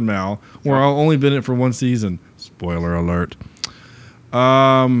 years from now, where I'll only been in it for one season. Spoiler alert. You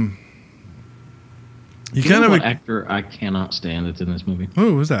kind of what actor I cannot stand that's in this movie.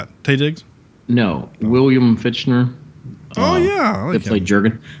 Who was that? Tay Diggs? No, William Fichtner. Oh yeah, I like that played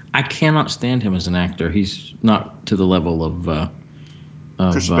Jurgen. I cannot stand him as an actor. He's not to the level of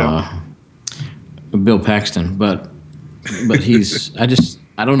Bill Paxton, but he's.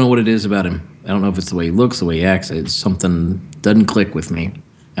 I don't know what it is about him. I don't know if it's the way he looks, the way he acts. It's something doesn't click with me,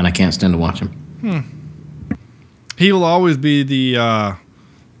 and I can't stand to watch him. He will always be the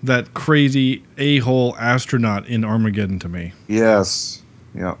that crazy a-hole astronaut in Armageddon to me. Yes.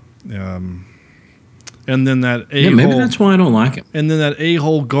 Yeah. And then that a-hole. Yeah, maybe that's why I don't like him. And then that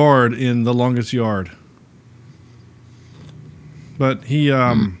a-hole guard in The Longest Yard. But he,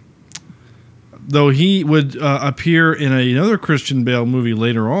 Though he would appear in another Christian Bale movie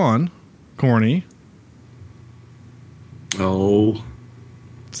later on. Corny. Oh.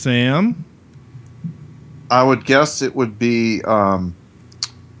 Sam? I would guess it would be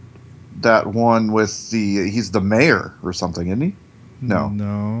that one with he's the mayor or something, isn't he? No.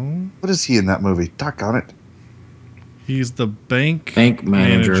 No. What is he in that movie? Doggone it. He's the bank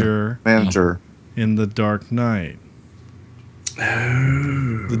manager in The Dark Knight.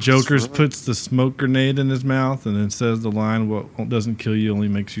 The Joker puts the smoke grenade in his mouth and then says the line, "What doesn't kill you only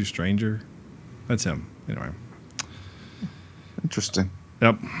makes you stranger." That's him. Anyway. Interesting.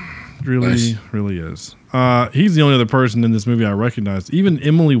 Yep. Really is. He's the only other person in this movie I recognized. Even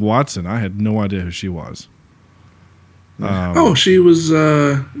Emily Watson, I had no idea who she was. She was,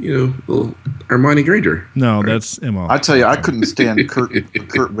 little Hermione Granger. No, that's Emma. I tell you, I couldn't stand Kurt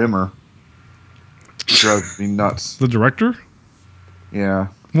Wimmer. Drove me nuts. The director? Yeah.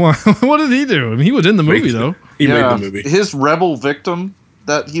 What did he do? I mean, he was in the movie, though. He made the movie. His rebel victim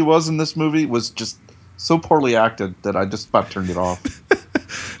that he was in this movie was just so poorly acted that I just about turned it off.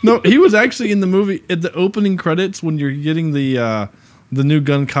 No, he was actually in the movie at the opening credits when you're getting the new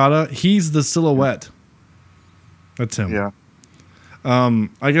gun kata. He's the silhouette. That's him. Yeah.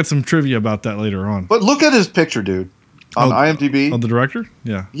 I got some trivia about that later on. But look at his picture, dude, on IMDb. Oh, the director?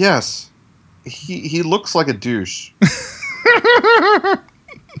 Yeah. Yes. He looks like a douche.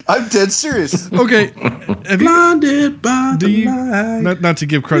 I'm dead serious. Okay. Blinded by the light. Not to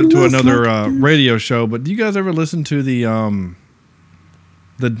give credit to another radio show, but do you guys ever listen to the Dan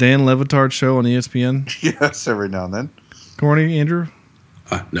Levitard show on ESPN? Yes, every now and then. Corny, Andrew?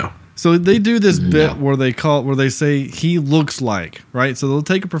 No. So they do this bit where they say he looks like, right? So they'll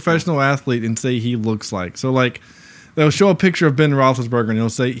take a professional athlete and say he looks like. So like they'll show a picture of Ben Roethlisberger and they'll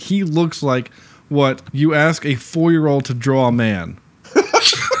say he looks like what you ask a 4-year-old to draw a man.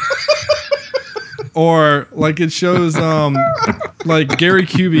 Or like it shows like Gary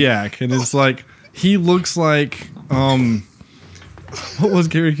Kubiak and it's like he looks like what was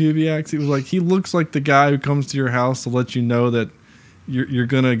Gary Kubiak's? He was like he looks like the guy who comes to your house to let you know that you're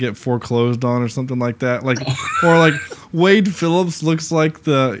gonna get foreclosed on or something like that. Like or like Wade Phillips looks like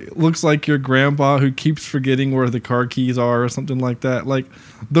your grandpa who keeps forgetting where the car keys are or something like that. Like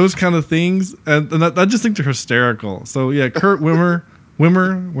those kind of things, and I just think they're hysterical. So yeah, Kurt Wimmer,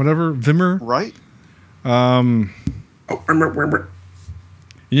 whatever, Vimmer, right?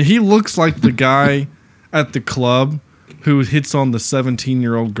 He looks like the guy at the club who hits on the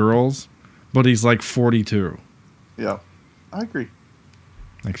 17-year-old girls, but he's like 42. Yeah, I agree.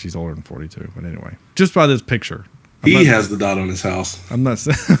 Like she's older than 42, but anyway, just by this picture. He has the dot on his house. I'm not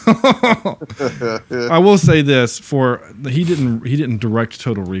saying. I will say this: he didn't direct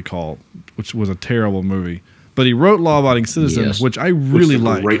Total Recall, which was a terrible movie, but he wrote Law Abiding Citizen, which I really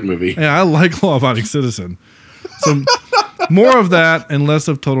like. Great movie. Yeah, I like Law Abiding Citizen. So more of that and less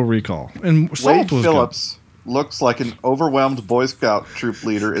of Total Recall. And Salt Wade Phillips looks like an overwhelmed Boy Scout troop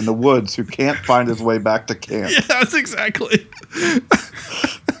leader in the woods who can't find his way back to camp. Yeah, that's exactly.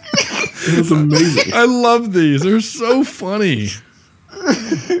 It was amazing. I love these. They're so funny.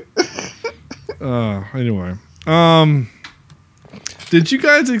 Anyway. Did you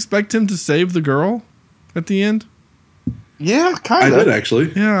guys expect him to save the girl at the end? Yeah, kind of. I did,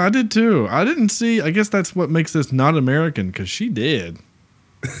 actually. Yeah, I did too. I didn't see. I guess that's what makes this not American, because she did.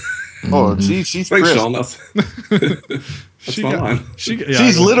 Oh, gee, she's Thanks, crisp. Sean. That's fine.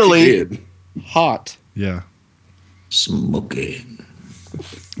 She's literally hot. Yeah. Smoking.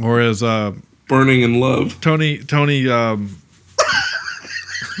 Or as Burning in Love. Tony Burning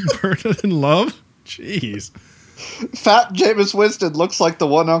in Love? Jeez. Fat Jameis Winston looks like the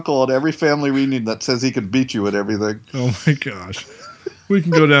one uncle at every family reunion that says he can beat you at everything. Oh my gosh. We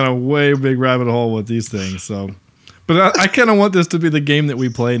can go down a way big rabbit hole with these things. So, but I kind of want this to be the game that we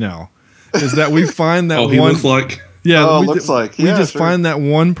play now. Is that we find that he one. looks like. Yeah, we just find that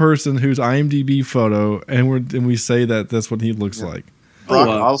one person whose IMDb photo, and we say that that's what he looks like. Brock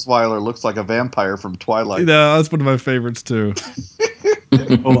Osweiler looks like a vampire from Twilight. Yeah, that's one of my favorites too.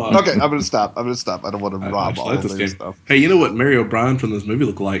 Okay, I'm gonna stop. I don't want to rob all of this stuff. Hey, you know what Mary O'Brien from this movie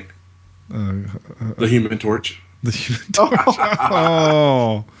looked like? The Human Torch. The Human Torch.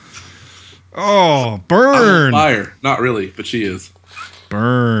 Oh, burn! Fire. Not really, but she is.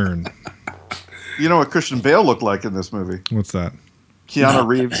 Burn. You know what Christian Bale looked like in this movie? What's that? Keanu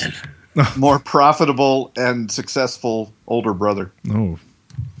Reeves, more profitable and successful older brother. Oh.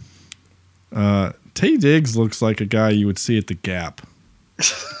 Taye Diggs looks like a guy you would see at the Gap.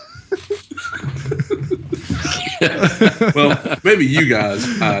 Well, maybe you guys.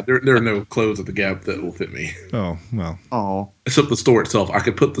 There are no clothes at the Gap that will fit me. Oh, well. Oh. Except the store itself. I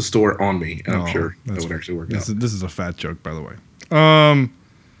could put the store on me, and I'm sure that that's- would actually work This out. is a fat joke, by the way.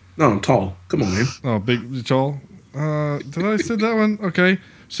 No, I'm tall. Come on, man. Oh, big tall. Did I say that one? Okay.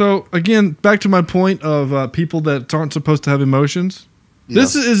 So again, back to my point of people that aren't supposed to have emotions.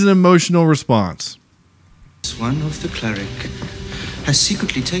 This is an emotional response. One of the cleric has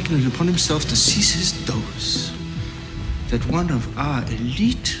secretly taken it upon himself to cease his dose. That one of our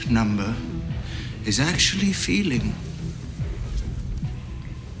elite number is actually feeling.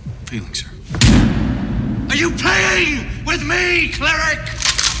 Feeling, sir. Are you playing with me, cleric?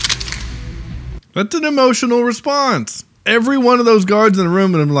 That's an emotional response. Every one of those guards in the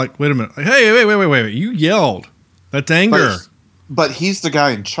room, and I'm like, wait a minute. Like, hey, wait. You yelled. That's anger. But he's the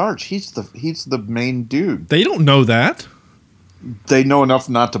guy in charge. He's the main dude. They don't know that. They know enough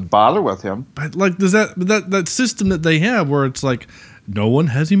not to bother with him. But like, does that system that they have where it's like, no one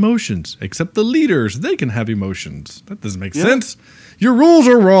has emotions except the leaders. They can have emotions. That doesn't make sense. Your rules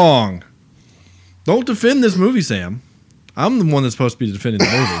are wrong. Don't defend this movie, Sam. I'm the one that's supposed to be defending the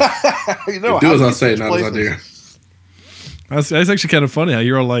movie. Do as I say, not as I do. That's actually kind of funny how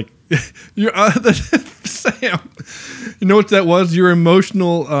you're all like, Sam. You know what that was? Your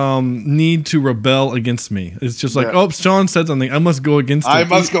emotional need to rebel against me. It's just like, oh, Sean said something. I must go against it. I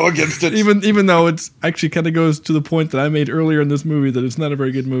must go against it. Even though it's actually kind of goes to the point that I made earlier in this movie that it's not a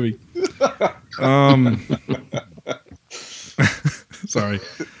very good movie. Sorry.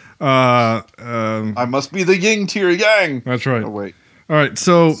 I must be the yin to your yang. That's right. Oh, wait. All right.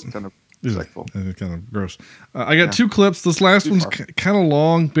 So It's kind of respectful. It's kind of gross. I got two clips. This last one's kind of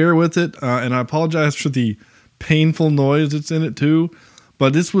long. Bear with it. And I apologize for the painful noise that's in it too.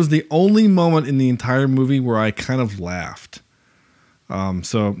 But this was the only moment in the entire movie where I kind of laughed.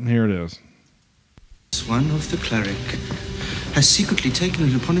 So here it is. One of the cleric has secretly taken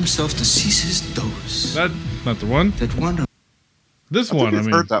it upon himself to cease his dose. That's not the one. That one of This I think one.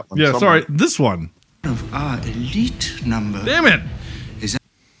 we've heard that one Yeah, somewhere. sorry. This one. our elite number. Damn it. Is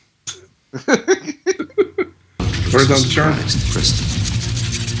Where's on the chart?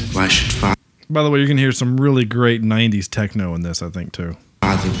 Why should father By the way, you can hear some really great 90s techno in this, I think, too.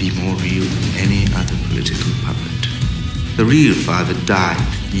 be more real than any other political puppet? The real father died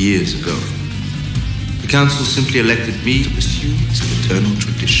years ago. The council simply elected me to pursue its eternal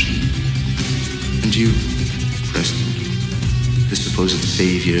tradition. And you, Preston, the supposed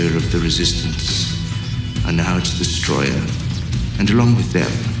savior of the resistance, are now its destroyer. And along with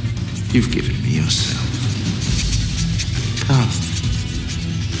them, you've given me yourself. Calm.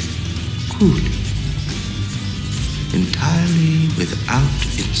 Coolly. Entirely without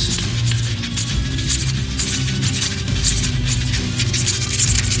incident.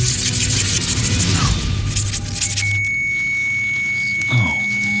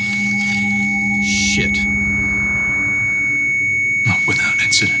 Shit. Not without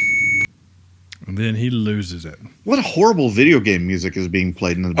incident. And then he loses it. What horrible video game music is being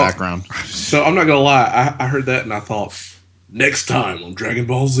played in the background? So I'm not gonna lie, I heard that and I thought, next time on Dragon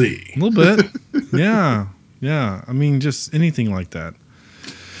Ball Z. A little bit. Yeah. Yeah. I mean, just anything like that.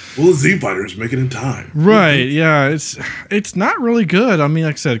 Well, the Z Fighters make it in time. Right. Yeah. It's not really good. I mean,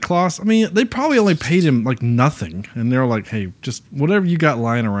 like I said, Klaus, I mean, they probably only paid him like nothing. And they're like, hey, just whatever you got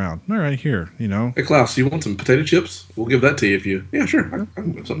lying around. All right, here, you know? Hey, Klaus, you want some potato chips? We'll give that to you if you. Yeah, sure. I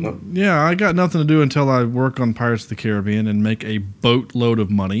can whip something up. Yeah, I got nothing to do until I work on Pirates of the Caribbean and make a boatload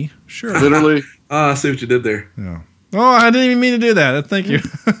of money. Sure. Literally. I see what you did there. Yeah. Oh, I didn't even mean to do that. Thank you.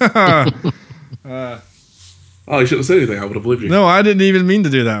 Oh, you shouldn't have said anything. I would have believed you. No, I didn't even mean to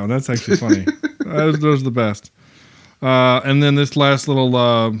do that one. That's actually funny. Those are the best. And then this last little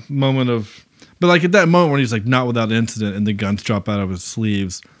moment of, but like at that moment when he's like not without incident and the guns drop out of his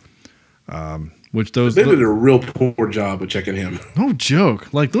sleeves, which those They did a real poor job of checking him. no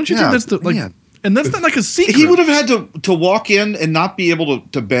joke. Like, don't you Yeah, think that's the like? man. And that's not like a secret. He would have had to walk in and not be able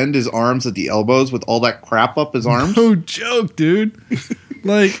to bend his arms at the elbows with all that crap up his arms. No joke, dude.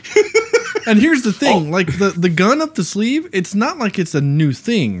 Like, and here's the thing: like the gun up the sleeve, it's not like it's a new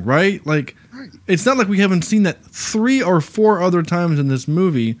thing, right? Like, it's not like we haven't seen that 3 or 4 other times in this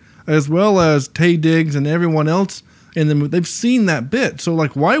movie, as well as Taye Diggs and everyone else in the movie. They've seen that bit, so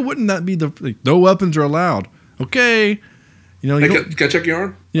like, why wouldn't that be the like, no weapons are allowed? Okay, you know, Hey, you can I check your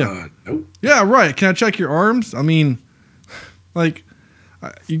arm? Yeah. Nope. yeah, right. Can I check your arms? I mean, like,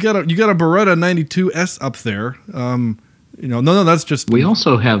 you got a Beretta 92S up there. You know, no, that's just We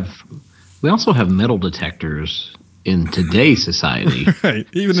also have metal detectors in today's society. right.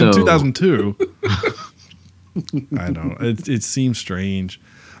 Even in 2002. I know it seems strange,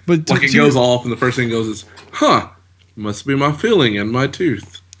 But like it goes off, and the first thing goes is, "Huh, must be my feeling and my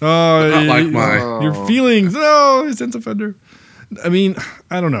tooth." Oh, Not like your feelings. Oh, sense offender. I mean,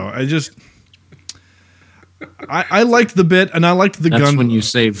 I don't know. I liked the bit, and I liked the gun. That's when you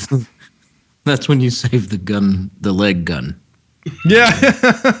save. That's when you save the gun, the leg gun. Yeah.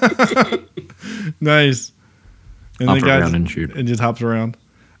 Nice. And Hop the guy around and shoot. And just hops around.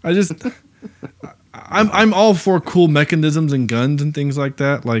 I'm all for cool mechanisms and guns and things like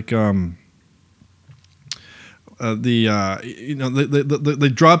that. Like they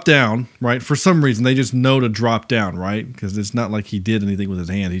drop down, right? For some reason, they just know to drop down, right? Because it's not like he did anything with his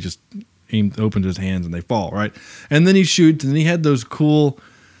hand. He just opened his hands and they fall, right? And then he shoots, and he had those cool.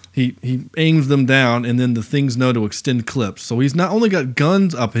 He aims them down, and then the things know to extend clips. So he's not only got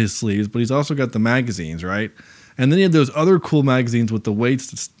guns up his sleeves, but he's also got the magazines, right? And then he had those other cool magazines with the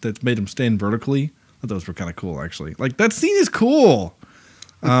weights that made him stand vertically. I thought those were kind of cool, actually. Like, that scene is cool.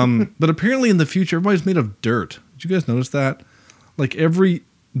 But apparently in the future, everybody's made of dirt. Did you guys notice that? Like, every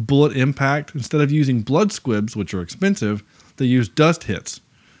bullet impact, instead of using blood squibs, which are expensive, they use dust hits.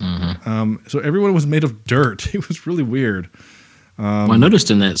 Mm-hmm. So everyone was made of dirt. It was really weird. Well, I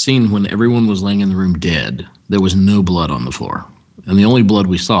noticed in that scene when everyone was laying in the room dead, there was no blood on the floor. And the only blood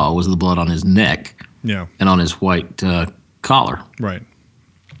we saw was the blood on his neck and on his white collar. Right.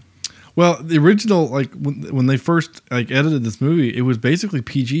 Well, the original, like, when they first edited this movie, it was basically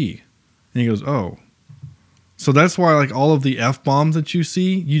PG. And he goes, oh. So that's why, like, all of the F-bombs that you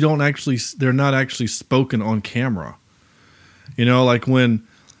see, they're not actually spoken on camera. You know, like when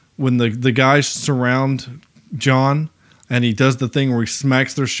the guys surround John, and he does the thing where he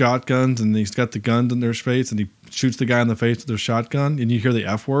smacks their shotguns, and he's got the guns in their face, and he shoots the guy in the face with their shotgun, and you hear the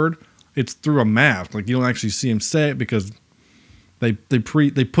F word. It's through a mask. Like, you don't actually see him say it because they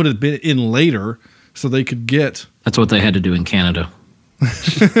put it in later so they could get. That's what they had to do in Canada.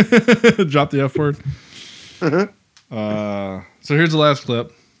 Drop the F word. So here's the last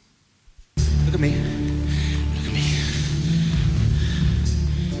clip. Look at me. Look at me.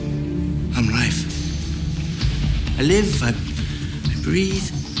 I'm life. I live, I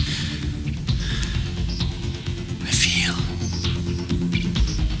breathe, I feel.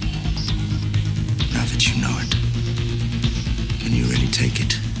 Now that you know it, can you really take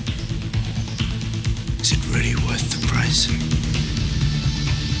it? Is it really worth the price?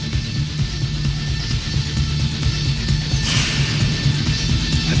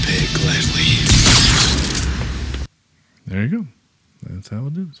 I pay it gladly. There you go. That's how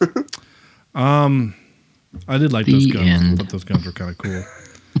it is. I did like those guns. I thought those guns were kind of cool.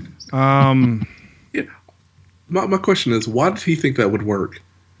 Yeah. My question is, why did he think that would work?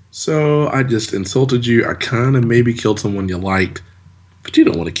 So I just insulted you. I kind of maybe killed someone you liked, but you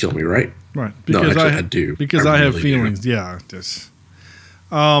don't want to kill me, right? Right. Because I do. Because I have feelings. Do. Yeah. Just.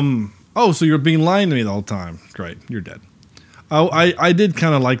 Oh, so you're being lying to me the whole time. Great. You're dead. Oh, I did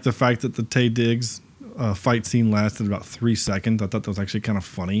kind of like the fact that the Taye Diggs fight scene lasted about 3 seconds. I thought that was actually kind of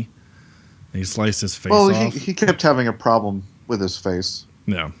funny. He sliced his face off. Well, he kept having a problem with his face.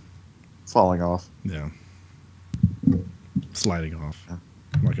 Yeah. Falling off. Yeah. Sliding off. Yeah.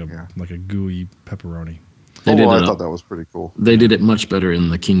 Like a gooey pepperoni. I thought that was pretty cool. They did it much better in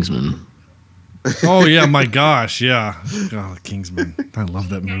The Kingsman. Oh, yeah, my gosh, yeah. Oh, Kingsman. I love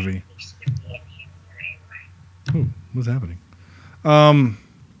that movie. Ooh, what's happening?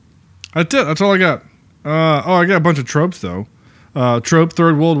 That's it. That's all I got. I got a bunch of tropes, though. Trope,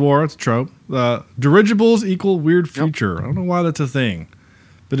 Third World War, it's a trope. Dirigibles equal weird future. I don't know why that's a thing.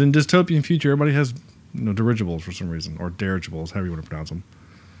 But in dystopian future, everybody has dirigibles for some reason. Or dirigibles, however you want to pronounce them.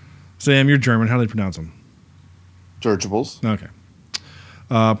 Sam, you're German. How do they pronounce them? Dirigibles. Okay.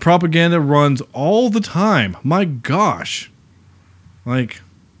 Propaganda runs all the time. My gosh. Like,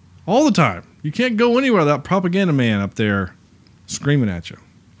 all the time. You can't go anywhere without propaganda man up there screaming at you.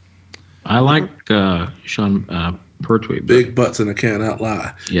 I like Sean Pertwee. Big butts and I cannot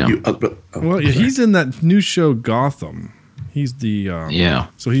lie. Yeah. He's in that new show Gotham. He's the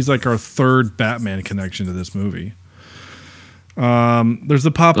So he's like our third Batman connection to this movie. There's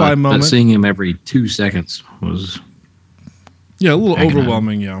the Popeye moment. But seeing him every 2 seconds was a little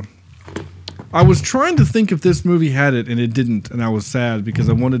overwhelming. Yeah. I was trying to think if this movie had it, and it didn't, and I was sad because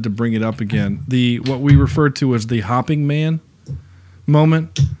I wanted to bring it up again. What we refer to as the hopping man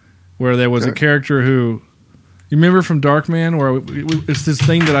moment, where there was a character who, you remember from Darkman, where it's this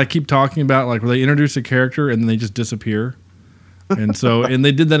thing that I keep talking about, like where they introduce a character and then they just disappear. And so, and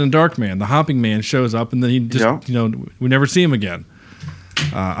they did that in Darkman. The hopping man shows up and then he just, we never see him again.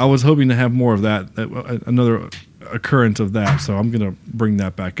 I was hoping to have more of that, another occurrence of that. So I'm going to bring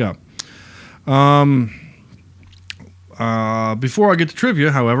that back up. Before I get to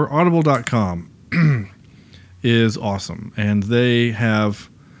trivia, however, Audible.com is awesome. And they have...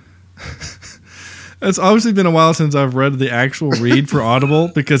 It's obviously been a while since I've read the actual read for Audible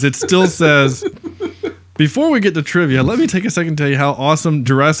because it still says... Before we get to trivia, let me take a second to tell you how awesome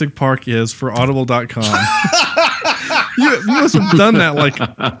Jurassic Park is for Audible.com. You must have done that like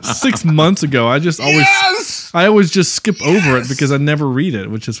 6 months ago. I always just skip over it because I never read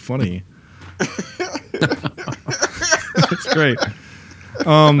it, which is funny. That's great.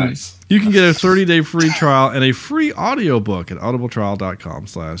 Nice. You can get a 30-day free trial and a free audiobook at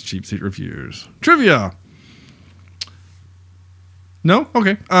audibletrial.com/cheapseatreviews. Trivia. No?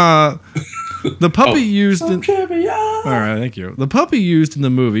 Okay. The puppy used in... All right, thank you. The puppy used in the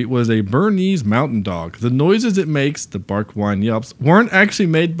movie was a Bernese mountain dog. The noises it makes, the bark, whine, yelps, weren't actually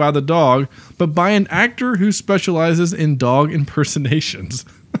made by the dog, but by an actor who specializes in dog impersonations.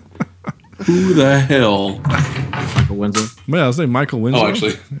 Who the hell? Michael Winslow? Well, I'll say Michael Winslow. Oh,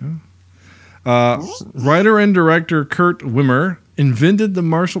 actually. Yeah. Writer and director Kurt Wimmer invented the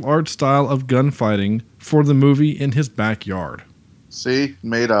martial arts style of gunfighting for the movie in his backyard. See?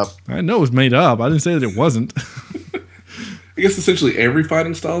 Made up. I know it was made up. I didn't say that it wasn't. I guess essentially every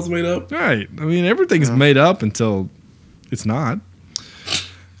fighting style is made up. Right. I mean, everything's made up until it's not.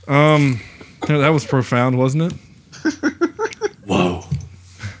 That was profound, wasn't it? Whoa.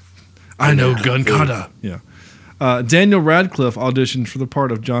 I know gun kata. Yeah. Daniel Radcliffe auditioned for the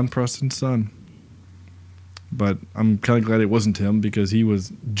part of John Preston's son. But I'm kind of glad it wasn't him because he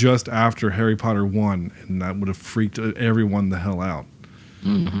was just after Harry Potter 1, and that would have freaked everyone the hell out.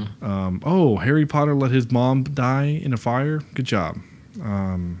 Mm-hmm. Harry Potter let his mom die in a fire? Good job.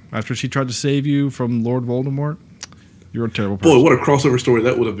 After she tried to save you from Lord Voldemort? You're a terrible person. Boy, what a crossover story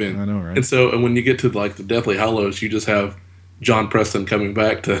that would have been. I know, right? And when you get to like the Deathly Hallows, you just have John Preston coming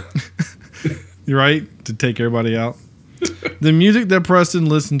back to... You're right, to take everybody out. The music that Preston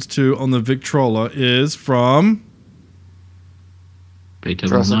listens to on the Victrola is from...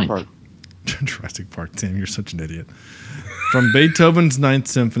 Beethoven's Ninth. Jurassic Park. Damn, you're such an idiot. From Beethoven's Ninth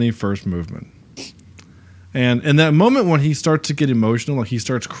Symphony, First Movement. And in that moment when he starts to get emotional, like he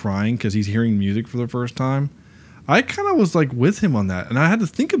starts crying because he's hearing music for the first time, I kind of was like with him on that. And I had to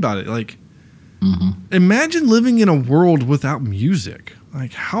think about it. Like, imagine living in a world without music.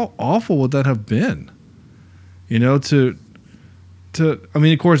 Like, how awful would that have been? You know, I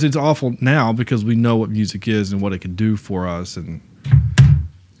mean, of course, it's awful now because we know what music is and what it can do for us. And,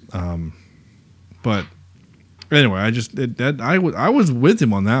 but anyway, I was with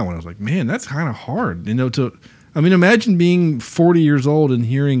him on that one. I was like, man, that's kind of hard, you know, imagine being 40 years old and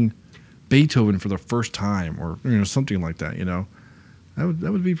hearing Beethoven for the first time or, you know, something like that, you know,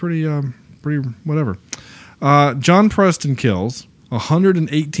 that would be pretty whatever. John Preston kills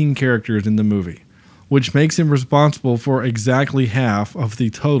 118 characters in the movie, which makes him responsible for exactly half of the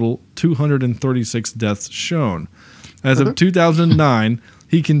total 236 deaths shown. As of 2009,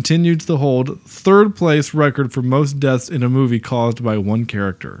 he continued to hold third place record for most deaths in a movie caused by one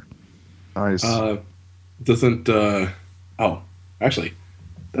character. Nice. Actually,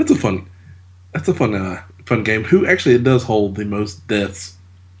 that's a fun game. Who actually does hold the most deaths?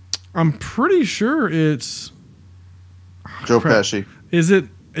 I'm pretty sure it's Joe Pesci. Is it?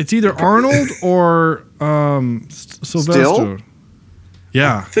 It's either Arnold or Sylvester. Still?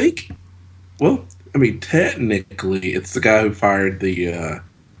 Yeah. I think. Well, I mean, technically, it's the guy who fired the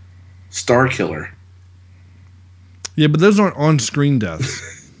Star Killer. Yeah, but those aren't on-screen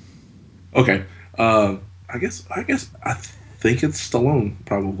deaths. Okay. I think it's Stallone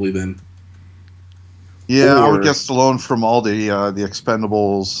probably then. Yeah, I would guess Stallone from all the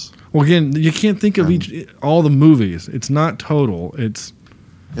Expendables. Well, again, you can't think of all the movies. It's not total. It's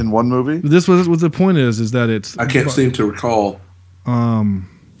in one movie. This was what the point is that it's. I can't seem to recall.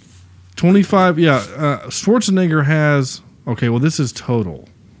 25. Yeah, Schwarzenegger has. Okay, well, this is total.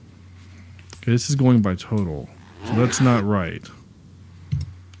 Okay, this is going by total, so that's not right.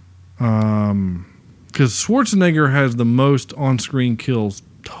 Because Schwarzenegger has the most on-screen kills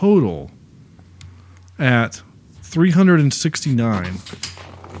total at 369.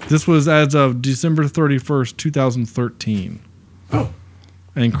 This was as of December 31st, 2013. Oh.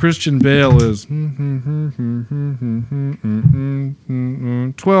 And Christian Bale is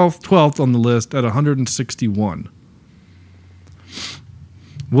 12th on the list at 161.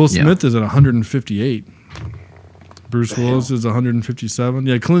 Will Smith is at 158. Bruce Willis is 157.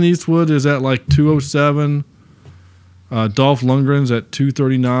 Yeah, Clint Eastwood is at like 207. Dolph Lundgren's at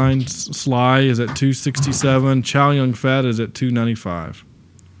 239. Sly is at 267. Chow Yun-Fat is at 295.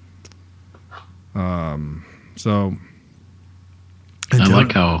 So I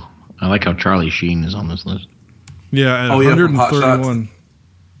like how Charlie Sheen is on this list. Yeah, at from Hot Shots. 131.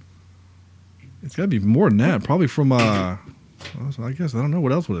 It's got to be more than that. Probably from, I guess, I don't know.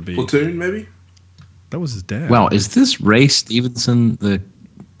 What else would it be? Platoon, maybe? That was his dad. Wow, is this Ray Stevenson?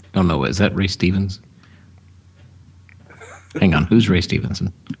 Oh, no, is that Ray Stevens? Hang on, who's Ray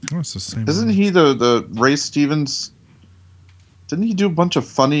Stevenson? Oh, it's the same. Isn't he the Ray Stevens? Didn't he do a bunch of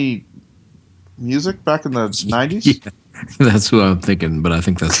funny music back in the 90s? Yeah, that's who I'm thinking, but I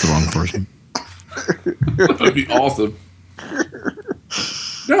think that's the wrong person. That would be awesome.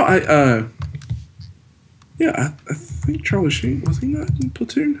 No, I think Charlie Sheen, was he not in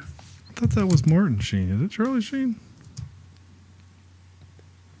Platoon? I thought that was Martin Sheen. Is it Charlie Sheen?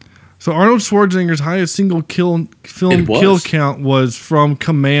 So Arnold Schwarzenegger's highest single film kill count was from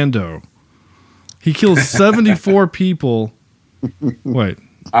Commando. He killed 74 people. Wait.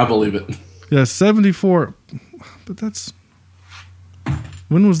 I believe it. Yeah, 74. But that's...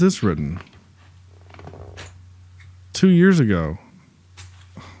 When was this written? 2 years ago.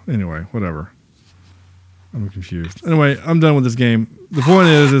 Anyway, whatever. I'm confused. Anyway, I'm done with this game. The point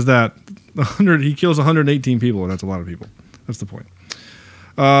is that he kills 118 people, and that's a lot of people. That's the point.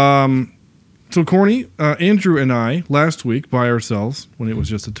 So Corny, Andrew and I, last week by ourselves, when it was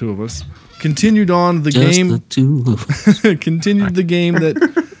just the two of us, continued on the game. The two of us. Continued the game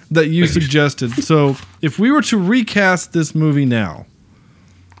that you suggested. So if we were to recast this movie now,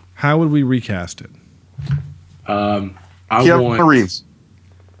 how would we recast it? Keanu Reeves.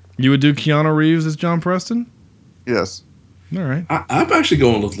 You would do Keanu Reeves as John Preston? Yes. All right. I'm actually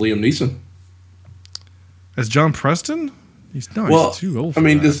going with Liam Neeson. As John Preston? He's too old for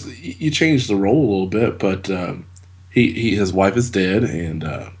that. Just you change the role a little bit, but his wife is dead, and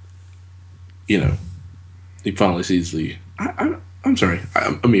he finally sees the. I'm sorry.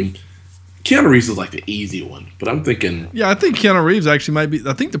 I mean, Keanu Reeves is like the easy one, but I'm thinking. Yeah, I think Keanu Reeves actually might be.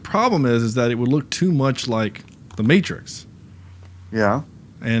 I think the problem is that it would look too much like The Matrix. Yeah.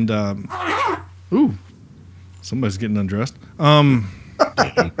 And ooh, somebody's getting undressed.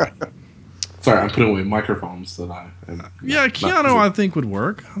 Sorry, I'm putting away microphones that I. Yeah, Keanu, I think would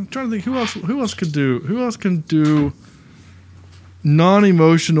work. I'm trying to think who else could do. Who else can do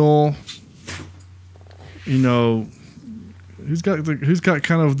non-emotional? Who's got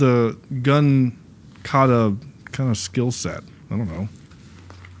kind of the gun kata kind of skill set? I don't know.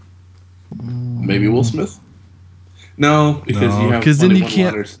 Maybe Will Smith. No, because then you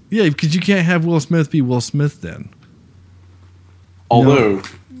can't. Liners. Yeah, because you can't have Will Smith be Will Smith then. Although,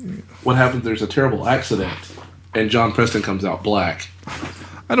 what happens? If there's a terrible accident, and John Preston comes out black.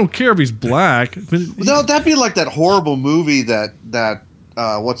 I don't care if he's black. No, that'd be like that horrible movie that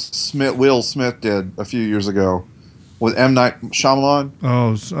Will Smith did a few years ago with M. Night Shyamalan.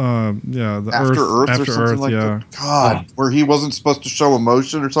 Oh, yeah, the After Earth or something like yeah. that. God, where he wasn't supposed to show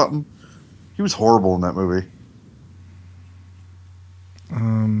emotion or something. He was horrible in that movie.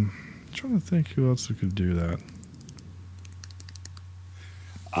 I'm trying to think who else could do that.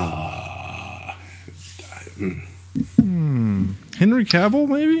 Henry Cavill,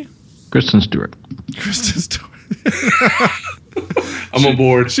 maybe? Kristen Stewart. I'm on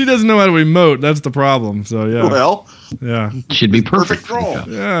board. She doesn't know how to emote. That's the problem. So yeah. Well, yeah, she'd be perfect role.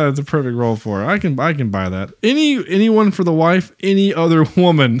 Yeah, it's a perfect role for her. I can buy that. Anyone for the wife. Any other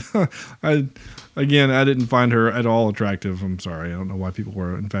woman. I didn't find her at all attractive. I'm sorry. I don't know why people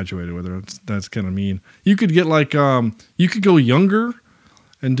were infatuated with her. That's kind of mean. You could get you could go younger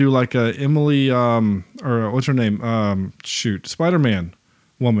and do like a Emily, or what's her name? Spider-Man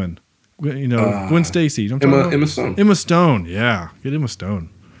woman. Gwen Stacy. Emma Stone. Emma Stone. Yeah, get Emma Stone.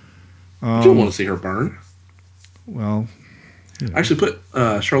 I don't want to see her burn. Well, actually, put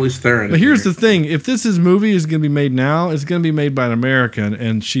Charlize Theron. But here's the thing: if this movie is going to be made now, it's going to be made by an American,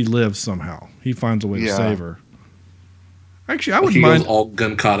 and she lives somehow. He finds a way to save her. Actually, I wouldn't mind. All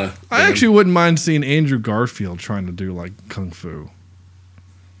gun kata. I actually wouldn't mind seeing Andrew Garfield trying to do like kung fu.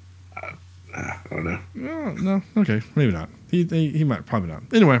 I don't know. No, okay, maybe not. He might, probably not.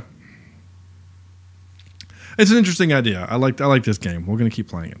 Anyway, it's an interesting idea. I like this game. We're gonna keep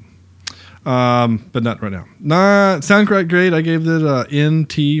playing it, but not right now. Sound great. I gave it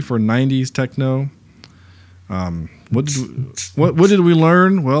NT for 90s techno. What did we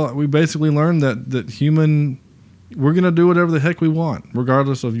learn? Well, we basically learned that we're gonna do whatever the heck we want,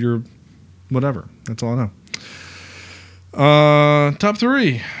 regardless of your whatever. That's all I know. Top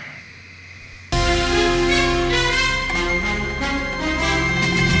 3.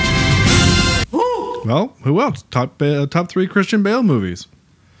 Well, who else? Top 3 Christian Bale movies.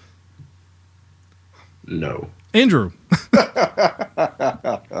 No. Andrew.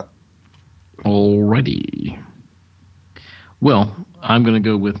 Alrighty. Well, I'm going to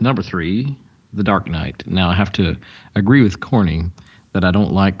go with number 3, The Dark Knight. Now, I have to agree with Corny that I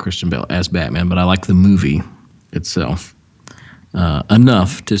don't like Christian Bale as Batman, but I like the movie itself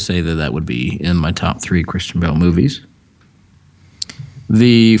enough to say that would be in my top 3 Christian Bale movies.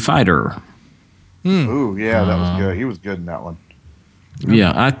 The Fighter. Ooh, yeah, that was good. He was good in that one.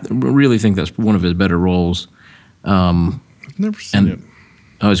 Yeah, I really think that's one of his better roles. I've never seen it.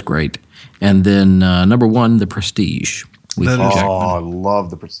 Oh, it's great. And then number 1, The Prestige. I love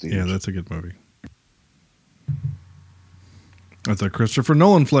The Prestige. Yeah, that's a good movie. That's a Christopher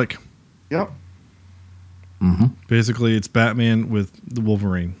Nolan flick. Yep. Mm-hmm. Basically, it's Batman with the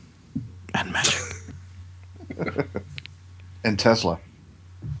Wolverine. And magic. And Tesla.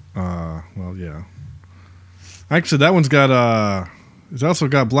 Well, yeah. Actually, that one's got it's also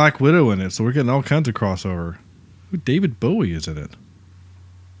got Black Widow in it, so we're getting all kinds of crossover. Ooh, David Bowie is in it.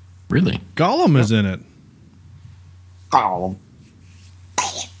 Really? Gollum is in it. Gollum.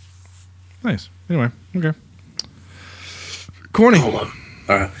 Nice. Anyway, okay. Corny.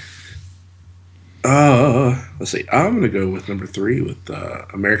 Let's see. I'm going to go with number 3 with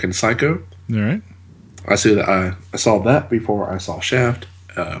American Psycho. All right. I see that I saw that before I saw Shaft,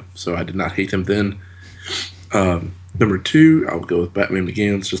 so I did not hate him then. Number 2, I would go with Batman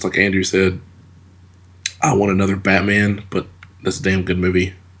Begins. Just like Andrew said, I want another Batman, but that's a damn good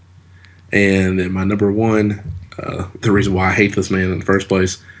movie. And then my number 1, the reason why I hate this man in the first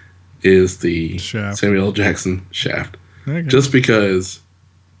place is the Samuel L. Jackson Shaft. Okay. Just because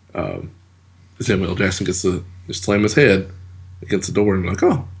Samuel L. Jackson gets to just slam his head against the door and I'm like,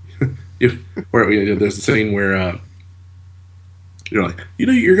 oh. There's a scene where you're like,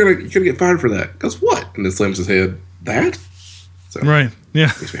 you're gonna get fired for that. Goes, what? And then slams his head. That? So, right.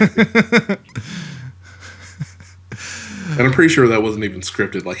 Yeah. And I'm pretty sure that wasn't even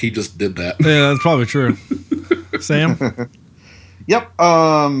scripted. Like, he just did that. Yeah, that's probably true. Sam? Yep.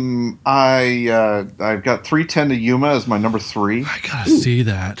 I've got 3:10 to Yuma as my number 3. I gotta see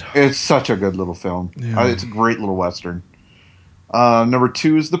that. It's such a good little film. Yeah. It's a great little Western. Number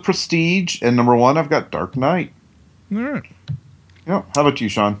 2 is The Prestige, and number 1, I've got Dark Knight. All right. Yeah. How about you,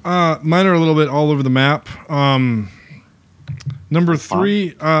 Sean? Mine are a little bit all over the map. Number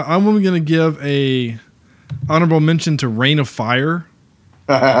 3, I'm only going to give a honorable mention to Reign of Fire.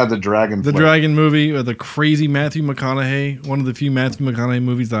 The Dragon. The Dragon movie, the crazy Matthew McConaughey. One of the few Matthew McConaughey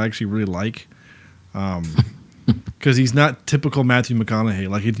movies that I actually really like. Because he's not typical Matthew McConaughey.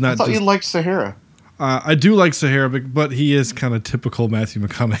 Like, he's not. I thought you liked Sahara. I do like Sahara, but he is kind of typical Matthew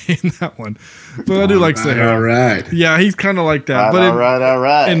McConaughey in that one. But I do like Sahara. All right. Yeah, he's kind of like that. All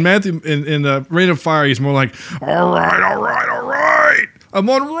right. In Matthew, in Reign of Fire, he's more like, all right. I'm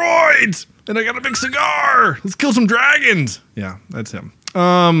on roids, and I got a big cigar. Let's kill some dragons. Yeah, that's him.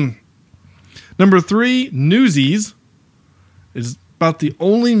 Number 3, Newsies, is about the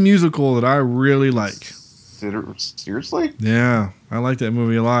only musical that I really like. Seriously? Yeah, I like that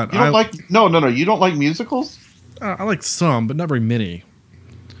movie a lot. You don't like? No. You don't like musicals? I like some, but not very many.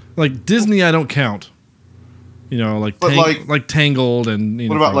 Like Disney, I don't count. Like Tangled and.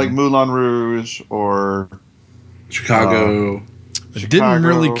 What about like Moulin Rouge or Chicago? I didn't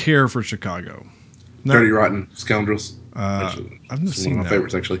really care for Chicago. Dirty Rotten Scoundrels. I've never seen one of my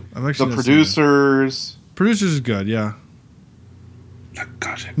favorites, actually. The Producers. Producers is good, yeah.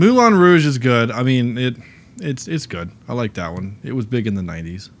 Gosh. Moulin Rouge is good. I mean, it's good. I like that one. It was big in the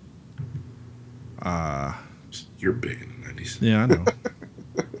 90s. You're big in the 90s. Yeah, I know.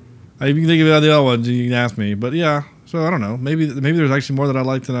 You can think of the other ones, you can ask me. But yeah, so I don't know. Maybe there's actually more that I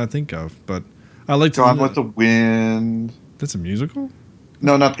like than I think of. But I like Gone with the Wind. That's a musical?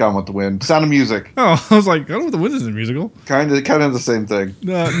 No, not Gone with the Wind. Sound of Music. Oh, I was like, Gone with the Wind is a musical. Kind of the same thing.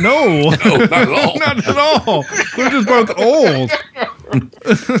 No, not at all. Not at all. They're just both old.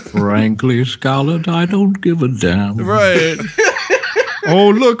 Frankly, Scarlett, I don't give a damn. Right.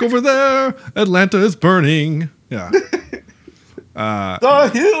 Oh, look over there. Atlanta is burning. Yeah.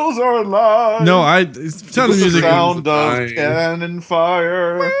 The hills are alive. No, Sound of Music. The sound of cannon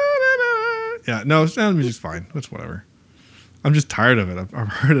fire. Yeah, no, Sound of Music's fine. That's whatever. I'm just tired of it. I've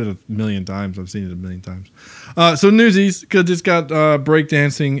heard it a million times. I've seen it a million times. So Newsies, because it's got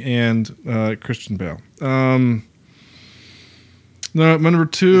breakdancing and Christian Bale. No, my number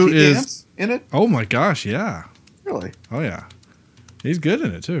 2 is dance in it. Oh my gosh, yeah. Really? Oh yeah, he's good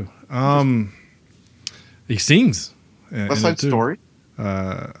in it too. He sings. West Side Story.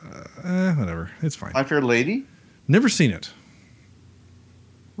 Whatever. It's fine. My Fair Lady. Never seen it.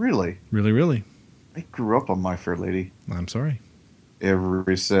 Really? Really. I grew up on My Fair Lady. I'm sorry.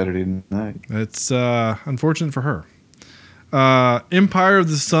 Every Saturday night. It's unfortunate for her. Empire of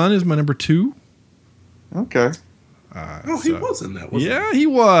the Sun is my number 2. Okay. He was in that, wasn't Yeah, he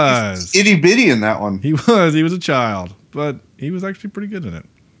was. Itty bitty in that one. He was. He was a child, but he was actually pretty good in it.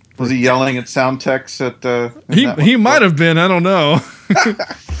 Was he yelling at sound techs at? He might have been. I don't know. Listen,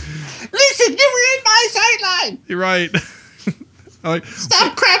 you were in my sideline. You're right.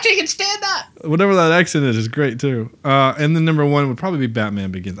 Stop crouching and stand up. Whatever that accent is great too. And then number 1 would probably be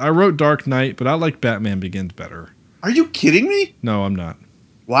Batman Begins. I wrote Dark Knight, but I like Batman Begins better. Are you kidding me? No, I'm not.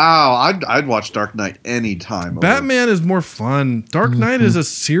 Wow, I'd watch Dark Knight anytime. Batman is more fun. Dark Knight is a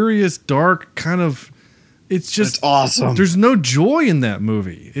serious, dark kind of. It's just awesome. There's no joy in that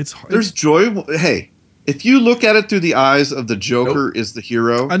movie. There's joy. Hey, if you look at it through the eyes of the Joker is the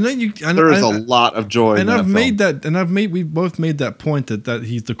hero, there is a lot of joy. And in that I've film. made that, and we both made that point that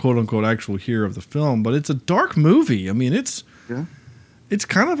he's the quote unquote actual hero of the film. But it's a dark movie. I mean, it's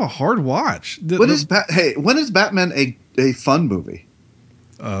kind of a hard watch. When is Batman a fun movie?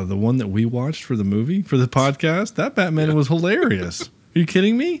 The one that we watched for the podcast, that Batman was hilarious. Are you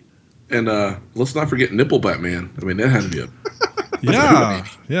kidding me? And let's not forget Nipple Batman. I mean, that had to be a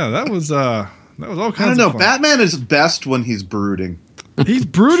that was all kinds. I don't know. of fun. Batman is best when he's brooding. He's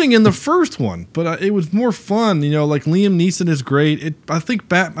brooding in the first one, but it was more fun. Like Liam Neeson is great. I think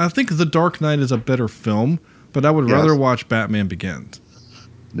The Dark Knight is a better film, but I would rather watch Batman Begins.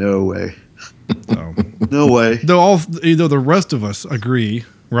 No way. So, no way. Though the rest of us agree,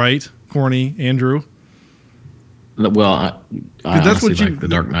 right? Corny, Andrew. Well, I that's what like The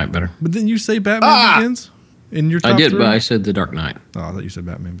Dark Knight better. But didn't you say Batman Begins in your top I did, 3? but I said The Dark Knight. Oh, I thought you said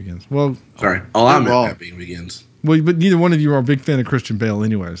Batman Begins. Well, sorry. All I meant Batman Begins. Well, but neither one of you are a big fan of Christian Bale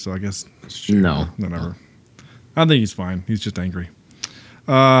anyway, so I guess no. Whatever. I think he's fine. He's just angry.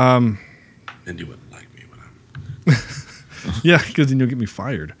 And you wouldn't like me when I'm. Yeah, because then you'll get me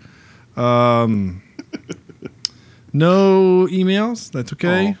fired. No emails. That's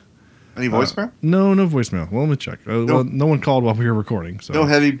okay. Any voicemail? No voicemail. Well, let me check. Well, no one called while we were recording. So no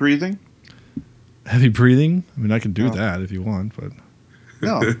heavy breathing. Heavy breathing. I mean, I can do that if you want, but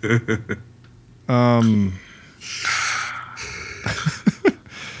no.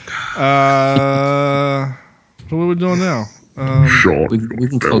 So what are we doing now? We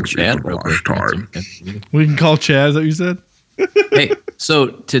can call Chad real quick. We can call Chad. Is that what you said? Hey, so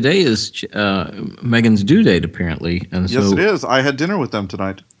today is Megan's due date, apparently, and yes, so it is. I had dinner with them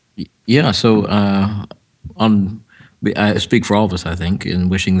tonight. Yeah, so I speak for all of us, I think, in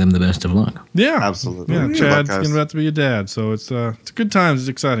wishing them the best of luck. Yeah, absolutely. Yeah, Chad's going to have to be a dad, so it's good times. It's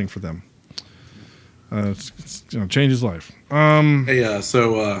exciting for them. It's change his life. Hey,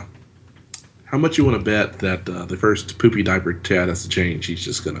 so how much you want to bet that the first poopy diaper Chad has to change, he's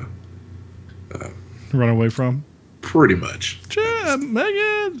just gonna run away from? Pretty much. Chad,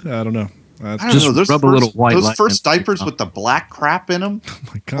 Megan. I don't know. I don't know. Those first diapers with the black crap in them. Oh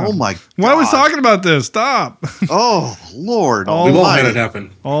my god! Oh my god! Why are we talking about this? Stop! Oh Lord! We won't let it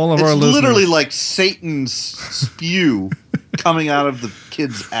happen. All of it's our listeners. Literally like Satan's spew coming out of the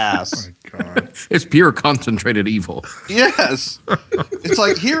kid's ass. Oh my god! It's pure concentrated evil. Yes, it's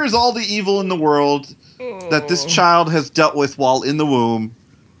like here is all the evil in the world that this child has dealt with while in the womb.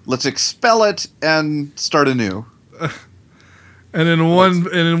 Let's expel it and start anew. And in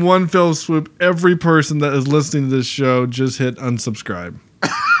one fell swoop, every person that is listening to this show just hit unsubscribe.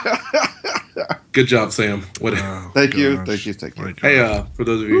 Good job, Sam. Thank you. Hey, for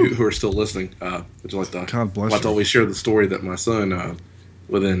those of you who are still listeing, would you like to? God bless like to always share the story that my son,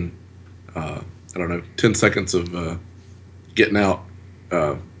 within 10 seconds of getting out,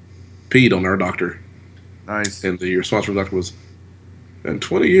 peed on our doctor. Nice. And the response from the doctor was, "In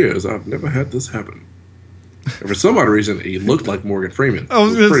 20 years, I've never had this happen." And for some odd reason, he looked like Morgan Freeman. I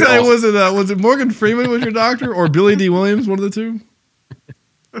was going to say, was it Morgan Freeman was your doctor or Billy D. Williams, one of the two?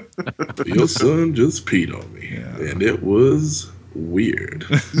 Your son just peed on me, and it was weird.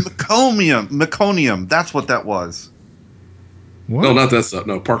 Meconium. That's what that was. What? No, not that stuff.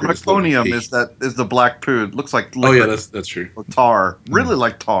 No, Parker. Meconium is the black poo. It looks like oh yeah, that's true. Tar, really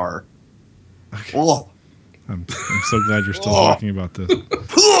like tar. Okay. Oh. I'm so glad you're still talking about this.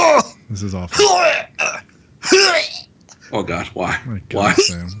 This is awful. Oh gosh, why? My God, why?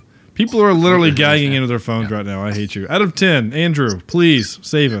 Sam. People are literally gagging into their phones right now. I hate you. Out of 10, Andrew, please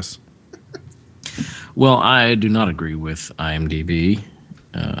save us. Well, I do not agree with IMDb,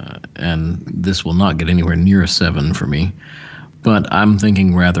 and this will not get anywhere near a 7 for me. But I'm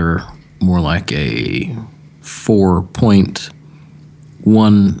thinking rather more like a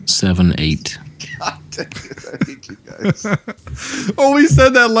 4.178. God dang it, I hate you guys. Oh, we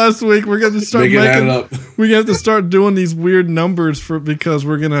said that last week. We're going to start Make it add up. We have to start doing these weird numbers because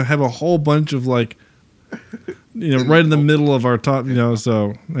we're going to have a whole bunch of right in the middle of our top,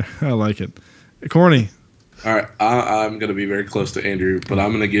 so I like it. Corny. All right, I'm going to be very close to Andrew, but I'm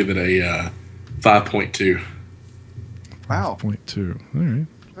going to give it a 5.2. Wow. 5.2. All right.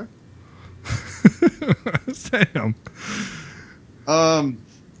 Sam.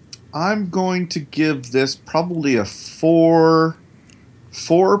 I'm going to give this probably a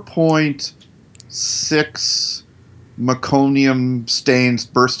 4.6 meconium stains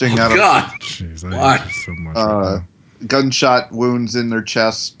bursting out of Jeez, I hate you so much. gunshot wounds in their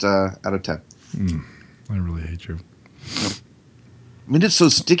chest out of 10. I really hate you. I mean, it's so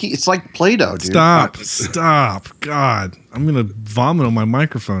sticky. It's like Play-Doh, dude. Stop. God, I'm going to vomit on my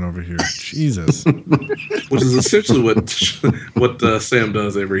microphone over here. Jesus. Which is essentially what Sam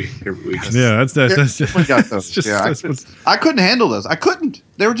does every week. Yeah, that's We got those. I couldn't handle those. I couldn't.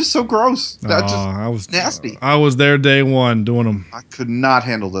 They were just so gross. I was nasty. I was there day one doing them. I could not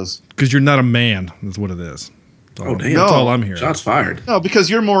handle those. Because you're not a man. That's what it is. Oh, damn. That's all I'm hearing. Shots fired. No, because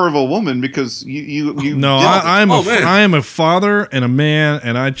you're more of a woman because you No, I am a father and a man,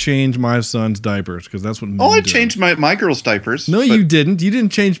 and I change my son's diapers because that's what men I do. changed my girl's diapers. No, you didn't. You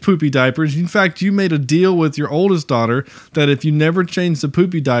didn't change poopy diapers. In fact, you made a deal with your oldest daughter that if you never changed the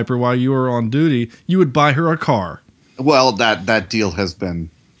poopy diaper while you were on duty, you would buy her a car. Well, that deal has been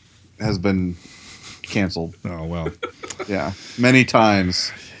canceled. Oh, well. Yeah, many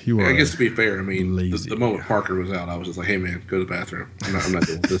times. I guess to be fair, I mean, the moment Parker was out, I was just like, hey, man, go to the bathroom. I'm not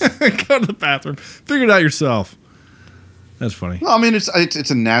doing this. Go to the bathroom. Figure it out yourself. That's funny. No, I mean, it's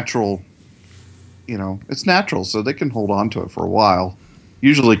a natural, it's natural, so they can hold on to it for a while.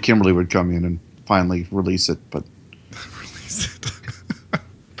 Usually Kimberly would come in and finally release it, but...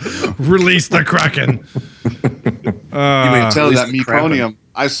 Release the Kraken. You may tell that meconium.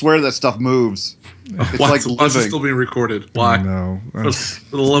 I swear that stuff moves. It's why like is it still being recorded? Why? No. For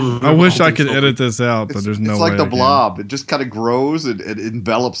the love of I wish I could edit this out, but there's no way. It's like the I can. blob. It just kind of grows and it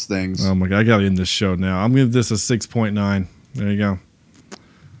envelops things. Oh my God, I got to end this show now. I'm giving this a 6.9. There you go.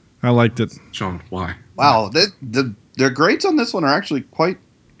 I liked it. Sean, why? Wow, their grades on this one are actually quite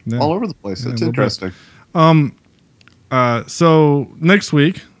all over the place. It's interesting. So next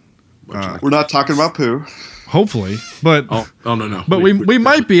week, we're not talking about poo. Hopefully, but no. But we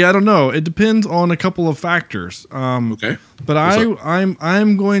might be. I don't know. It depends on a couple of factors. Okay. What's But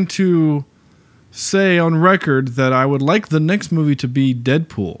I'm going to say on record that I would like the next movie to be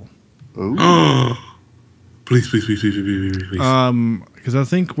Deadpool. Ooh. Please. Because I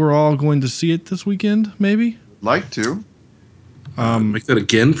think we're all going to see it this weekend. Maybe. Like to. Make that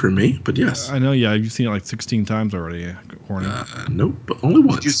again for me, but yes. I know. Yeah, you've seen it like 16 times already. Horny. Nope, but only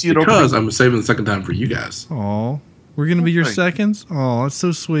once. Did you see it because I'm saving the second time for you guys. Oh, we're gonna be your seconds. Oh, that's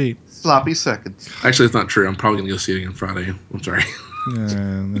so sweet. Sloppy seconds. Actually, it's not true. I'm probably gonna go see it again Friday. I'm sorry.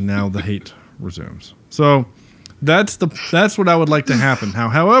 And now the hate resumes. So that's what I would like to happen.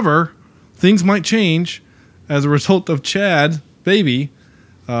 However, things might change as a result of Chad, baby,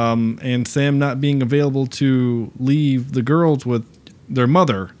 and Sam not being available to leave the girls with their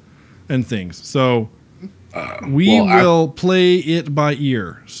mother and things. So we will play it by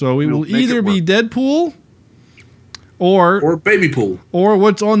ear. So it will either be Deadpool or Baby Pool. Or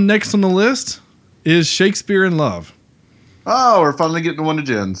what's on next on the list is Shakespeare in Love. Oh, we're finally getting to one of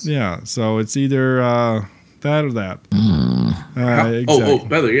Jen's. Yeah, so it's either that or that. Exactly. Oh,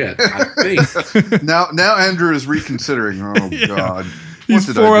 better yet, I think. now Andrew is reconsidering. Oh, Yeah. God. He's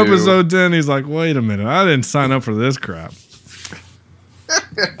What did 4 I do? episodes in. He's like, wait a minute. I didn't sign up for this crap.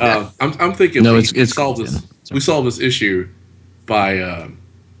 I'm thinking No, we it's solve this. We solve this issue by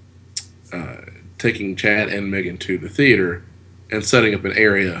taking Chad and Megan to the theater and setting up an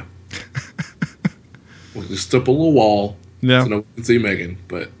area. We'll just up a little wall so no one can see Megan,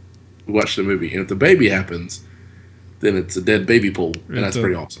 but we watch the movie. And if the baby happens, then it's a dead baby pool, and that's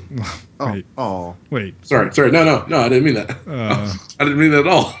pretty awesome. Wait. Sorry. No, I didn't mean that. I didn't mean that at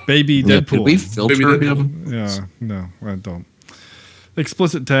all. Baby Deadpool. Did we filter Baby him? Yeah, no, I don't.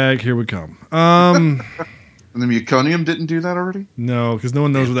 Explicit tag, here we come. And the meconium didn't do that already? No, because no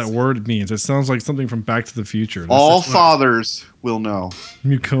one knows what that word means. It sounds like something from Back to the Future. All fathers will know.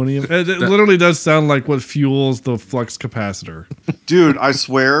 Meconium. It literally does sound like what fuels the flux capacitor. Dude, I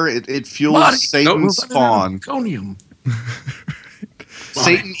swear, it fuels Satan's spawn. Meconium.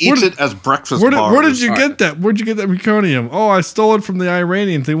 Satan eats it as breakfast bars. Where did you get that? Where'd you get that meconium? Oh, I stole it from the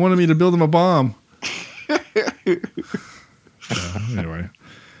Iranians. They wanted me to build them a bomb. Anyway.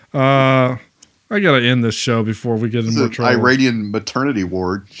 I gotta end this show before we get in more trouble. Iranian maternity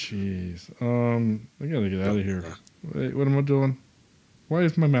ward. Jeez. I gotta get out of here. Wait, what am I doing? Why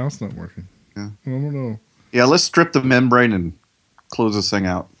is my mouse not working? Yeah. I don't know. Yeah, let's strip the membrane and close this thing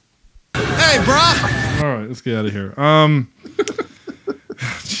out. Hey, brah! All right, let's get out of here.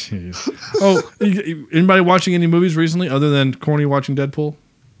 Jeez. Oh, anybody watching any movies recently other than Corny watching Deadpool?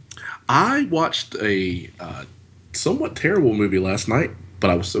 I watched a somewhat terrible movie last night, but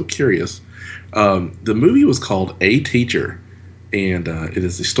I was so curious. The movie was called A Teacher, and it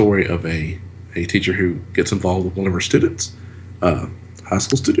is the story of a teacher who gets involved with one of her students, high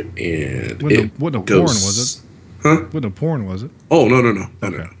school student, and what a porn was it? Huh? What a porn was it? Oh no!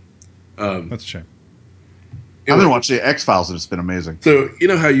 Okay. That's a shame. I've been watching the X-Files and it's been amazing. So you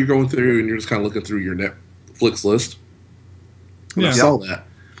know how you're going through and you're just kind of looking through your Netflix list. When I saw that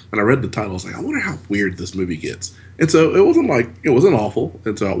and I read the title, I was like, I wonder how weird this movie gets. And so it wasn't awful,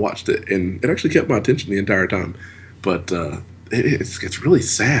 and so I watched it, and it actually kept my attention the entire time. But it gets really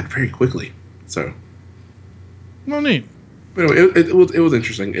sad very quickly. So, well, neat. Anyway, it was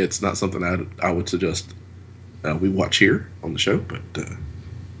interesting. It's not something I would suggest we watch here on the show, but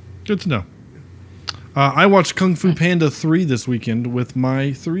good to know. I watched Kung Fu Panda 3 this weekend with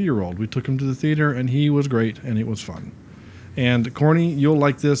my 3-year-old. We took him to the theater, and he was great, and it was fun. And Corny, you'll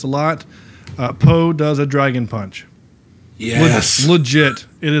like this a lot. Poe does a dragon punch. Yes. Legit.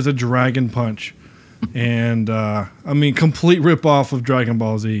 It is a dragon punch. And, complete rip-off of Dragon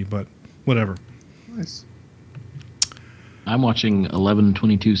Ball Z, but whatever. Nice. I'm watching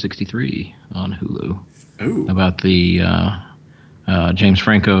 11/22/63 on Hulu. Ooh. About the James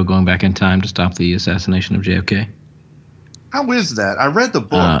Franco going back in time to stop the assassination of JFK. How is that? I read the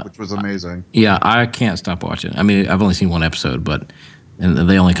book, which was amazing. Yeah, I can't stop watching. I mean, I've only seen one episode, and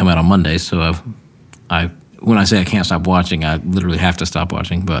they only come out on Mondays, so when I say I can't stop watching, I literally have to stop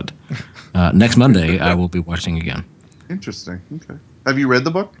watching. But next Monday, I will be watching again. Interesting. Okay. Have you read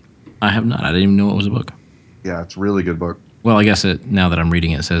the book? I have not. I didn't even know it was a book. Yeah, it's a really good book. Well, I guess now that I'm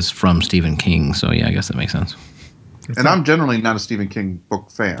reading it says from Stephen King, so yeah, I guess that makes sense. And I'm generally not a Stephen King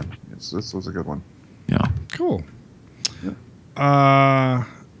book fan. This was a good one. Yeah. Cool. Yep. All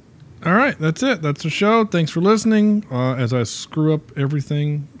right, that's it. That's the show. Thanks for listening. As I screw up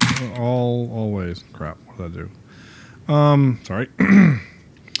everything, always. Crap. What did I do? Sorry.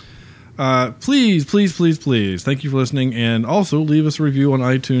 Please, thank you for listening, and also leave us a review on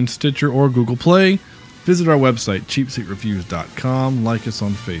iTunes, Stitcher, or Google Play. Visit our website, cheapseatreviews.com. Like us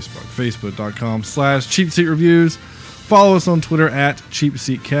on Facebook, facebook.com/cheapseatreviews. Follow us on Twitter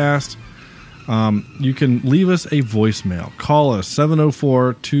 @cheapseatcast. You can leave us a voicemail. Call us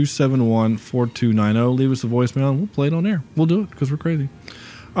 704-271-4290. Leave us a voicemail and we'll play it on air. We'll do it because we're crazy.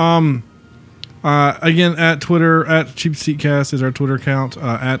 Again, at Twitter, @CheapSeatCast is our Twitter account.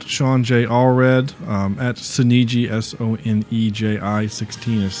 At Sean J. Allred. At Soneji, SONEJI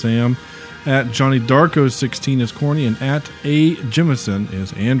 16 is Sam. At Johnny Darko 16 is Corny. And at A. Jimison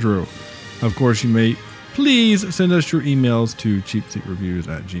is Andrew. Of course, you may please send us your emails to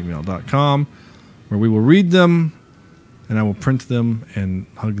cheapseatreviews@gmail.com, where we will read them, and I will print them and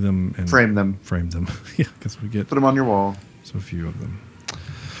hug them and frame them. Yeah, because we get put them on your wall. So few of them.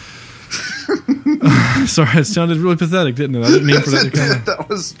 Sorry, it sounded really pathetic, didn't it? I didn't mean for that to come out. That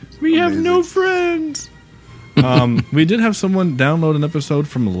was we amazing. Have no friends. We did have someone download an episode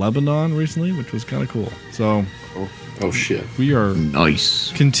from Lebanon recently, which was kind of cool. So, oh shit, we are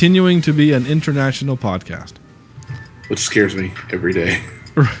nice continuing to be an international podcast, which scares me every day.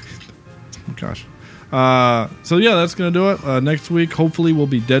 Oh gosh. So yeah, that's gonna do it. Next week, hopefully, will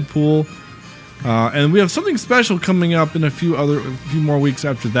be Deadpool. And we have something special coming up in a few more weeks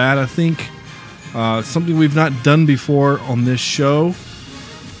after that. I think something we've not done before on this show.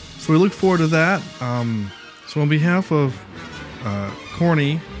 So we look forward to that. So on behalf of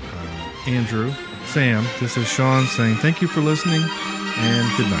Corny, Andrew, Sam, this is Sean saying thank you for listening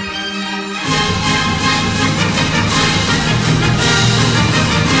and good night.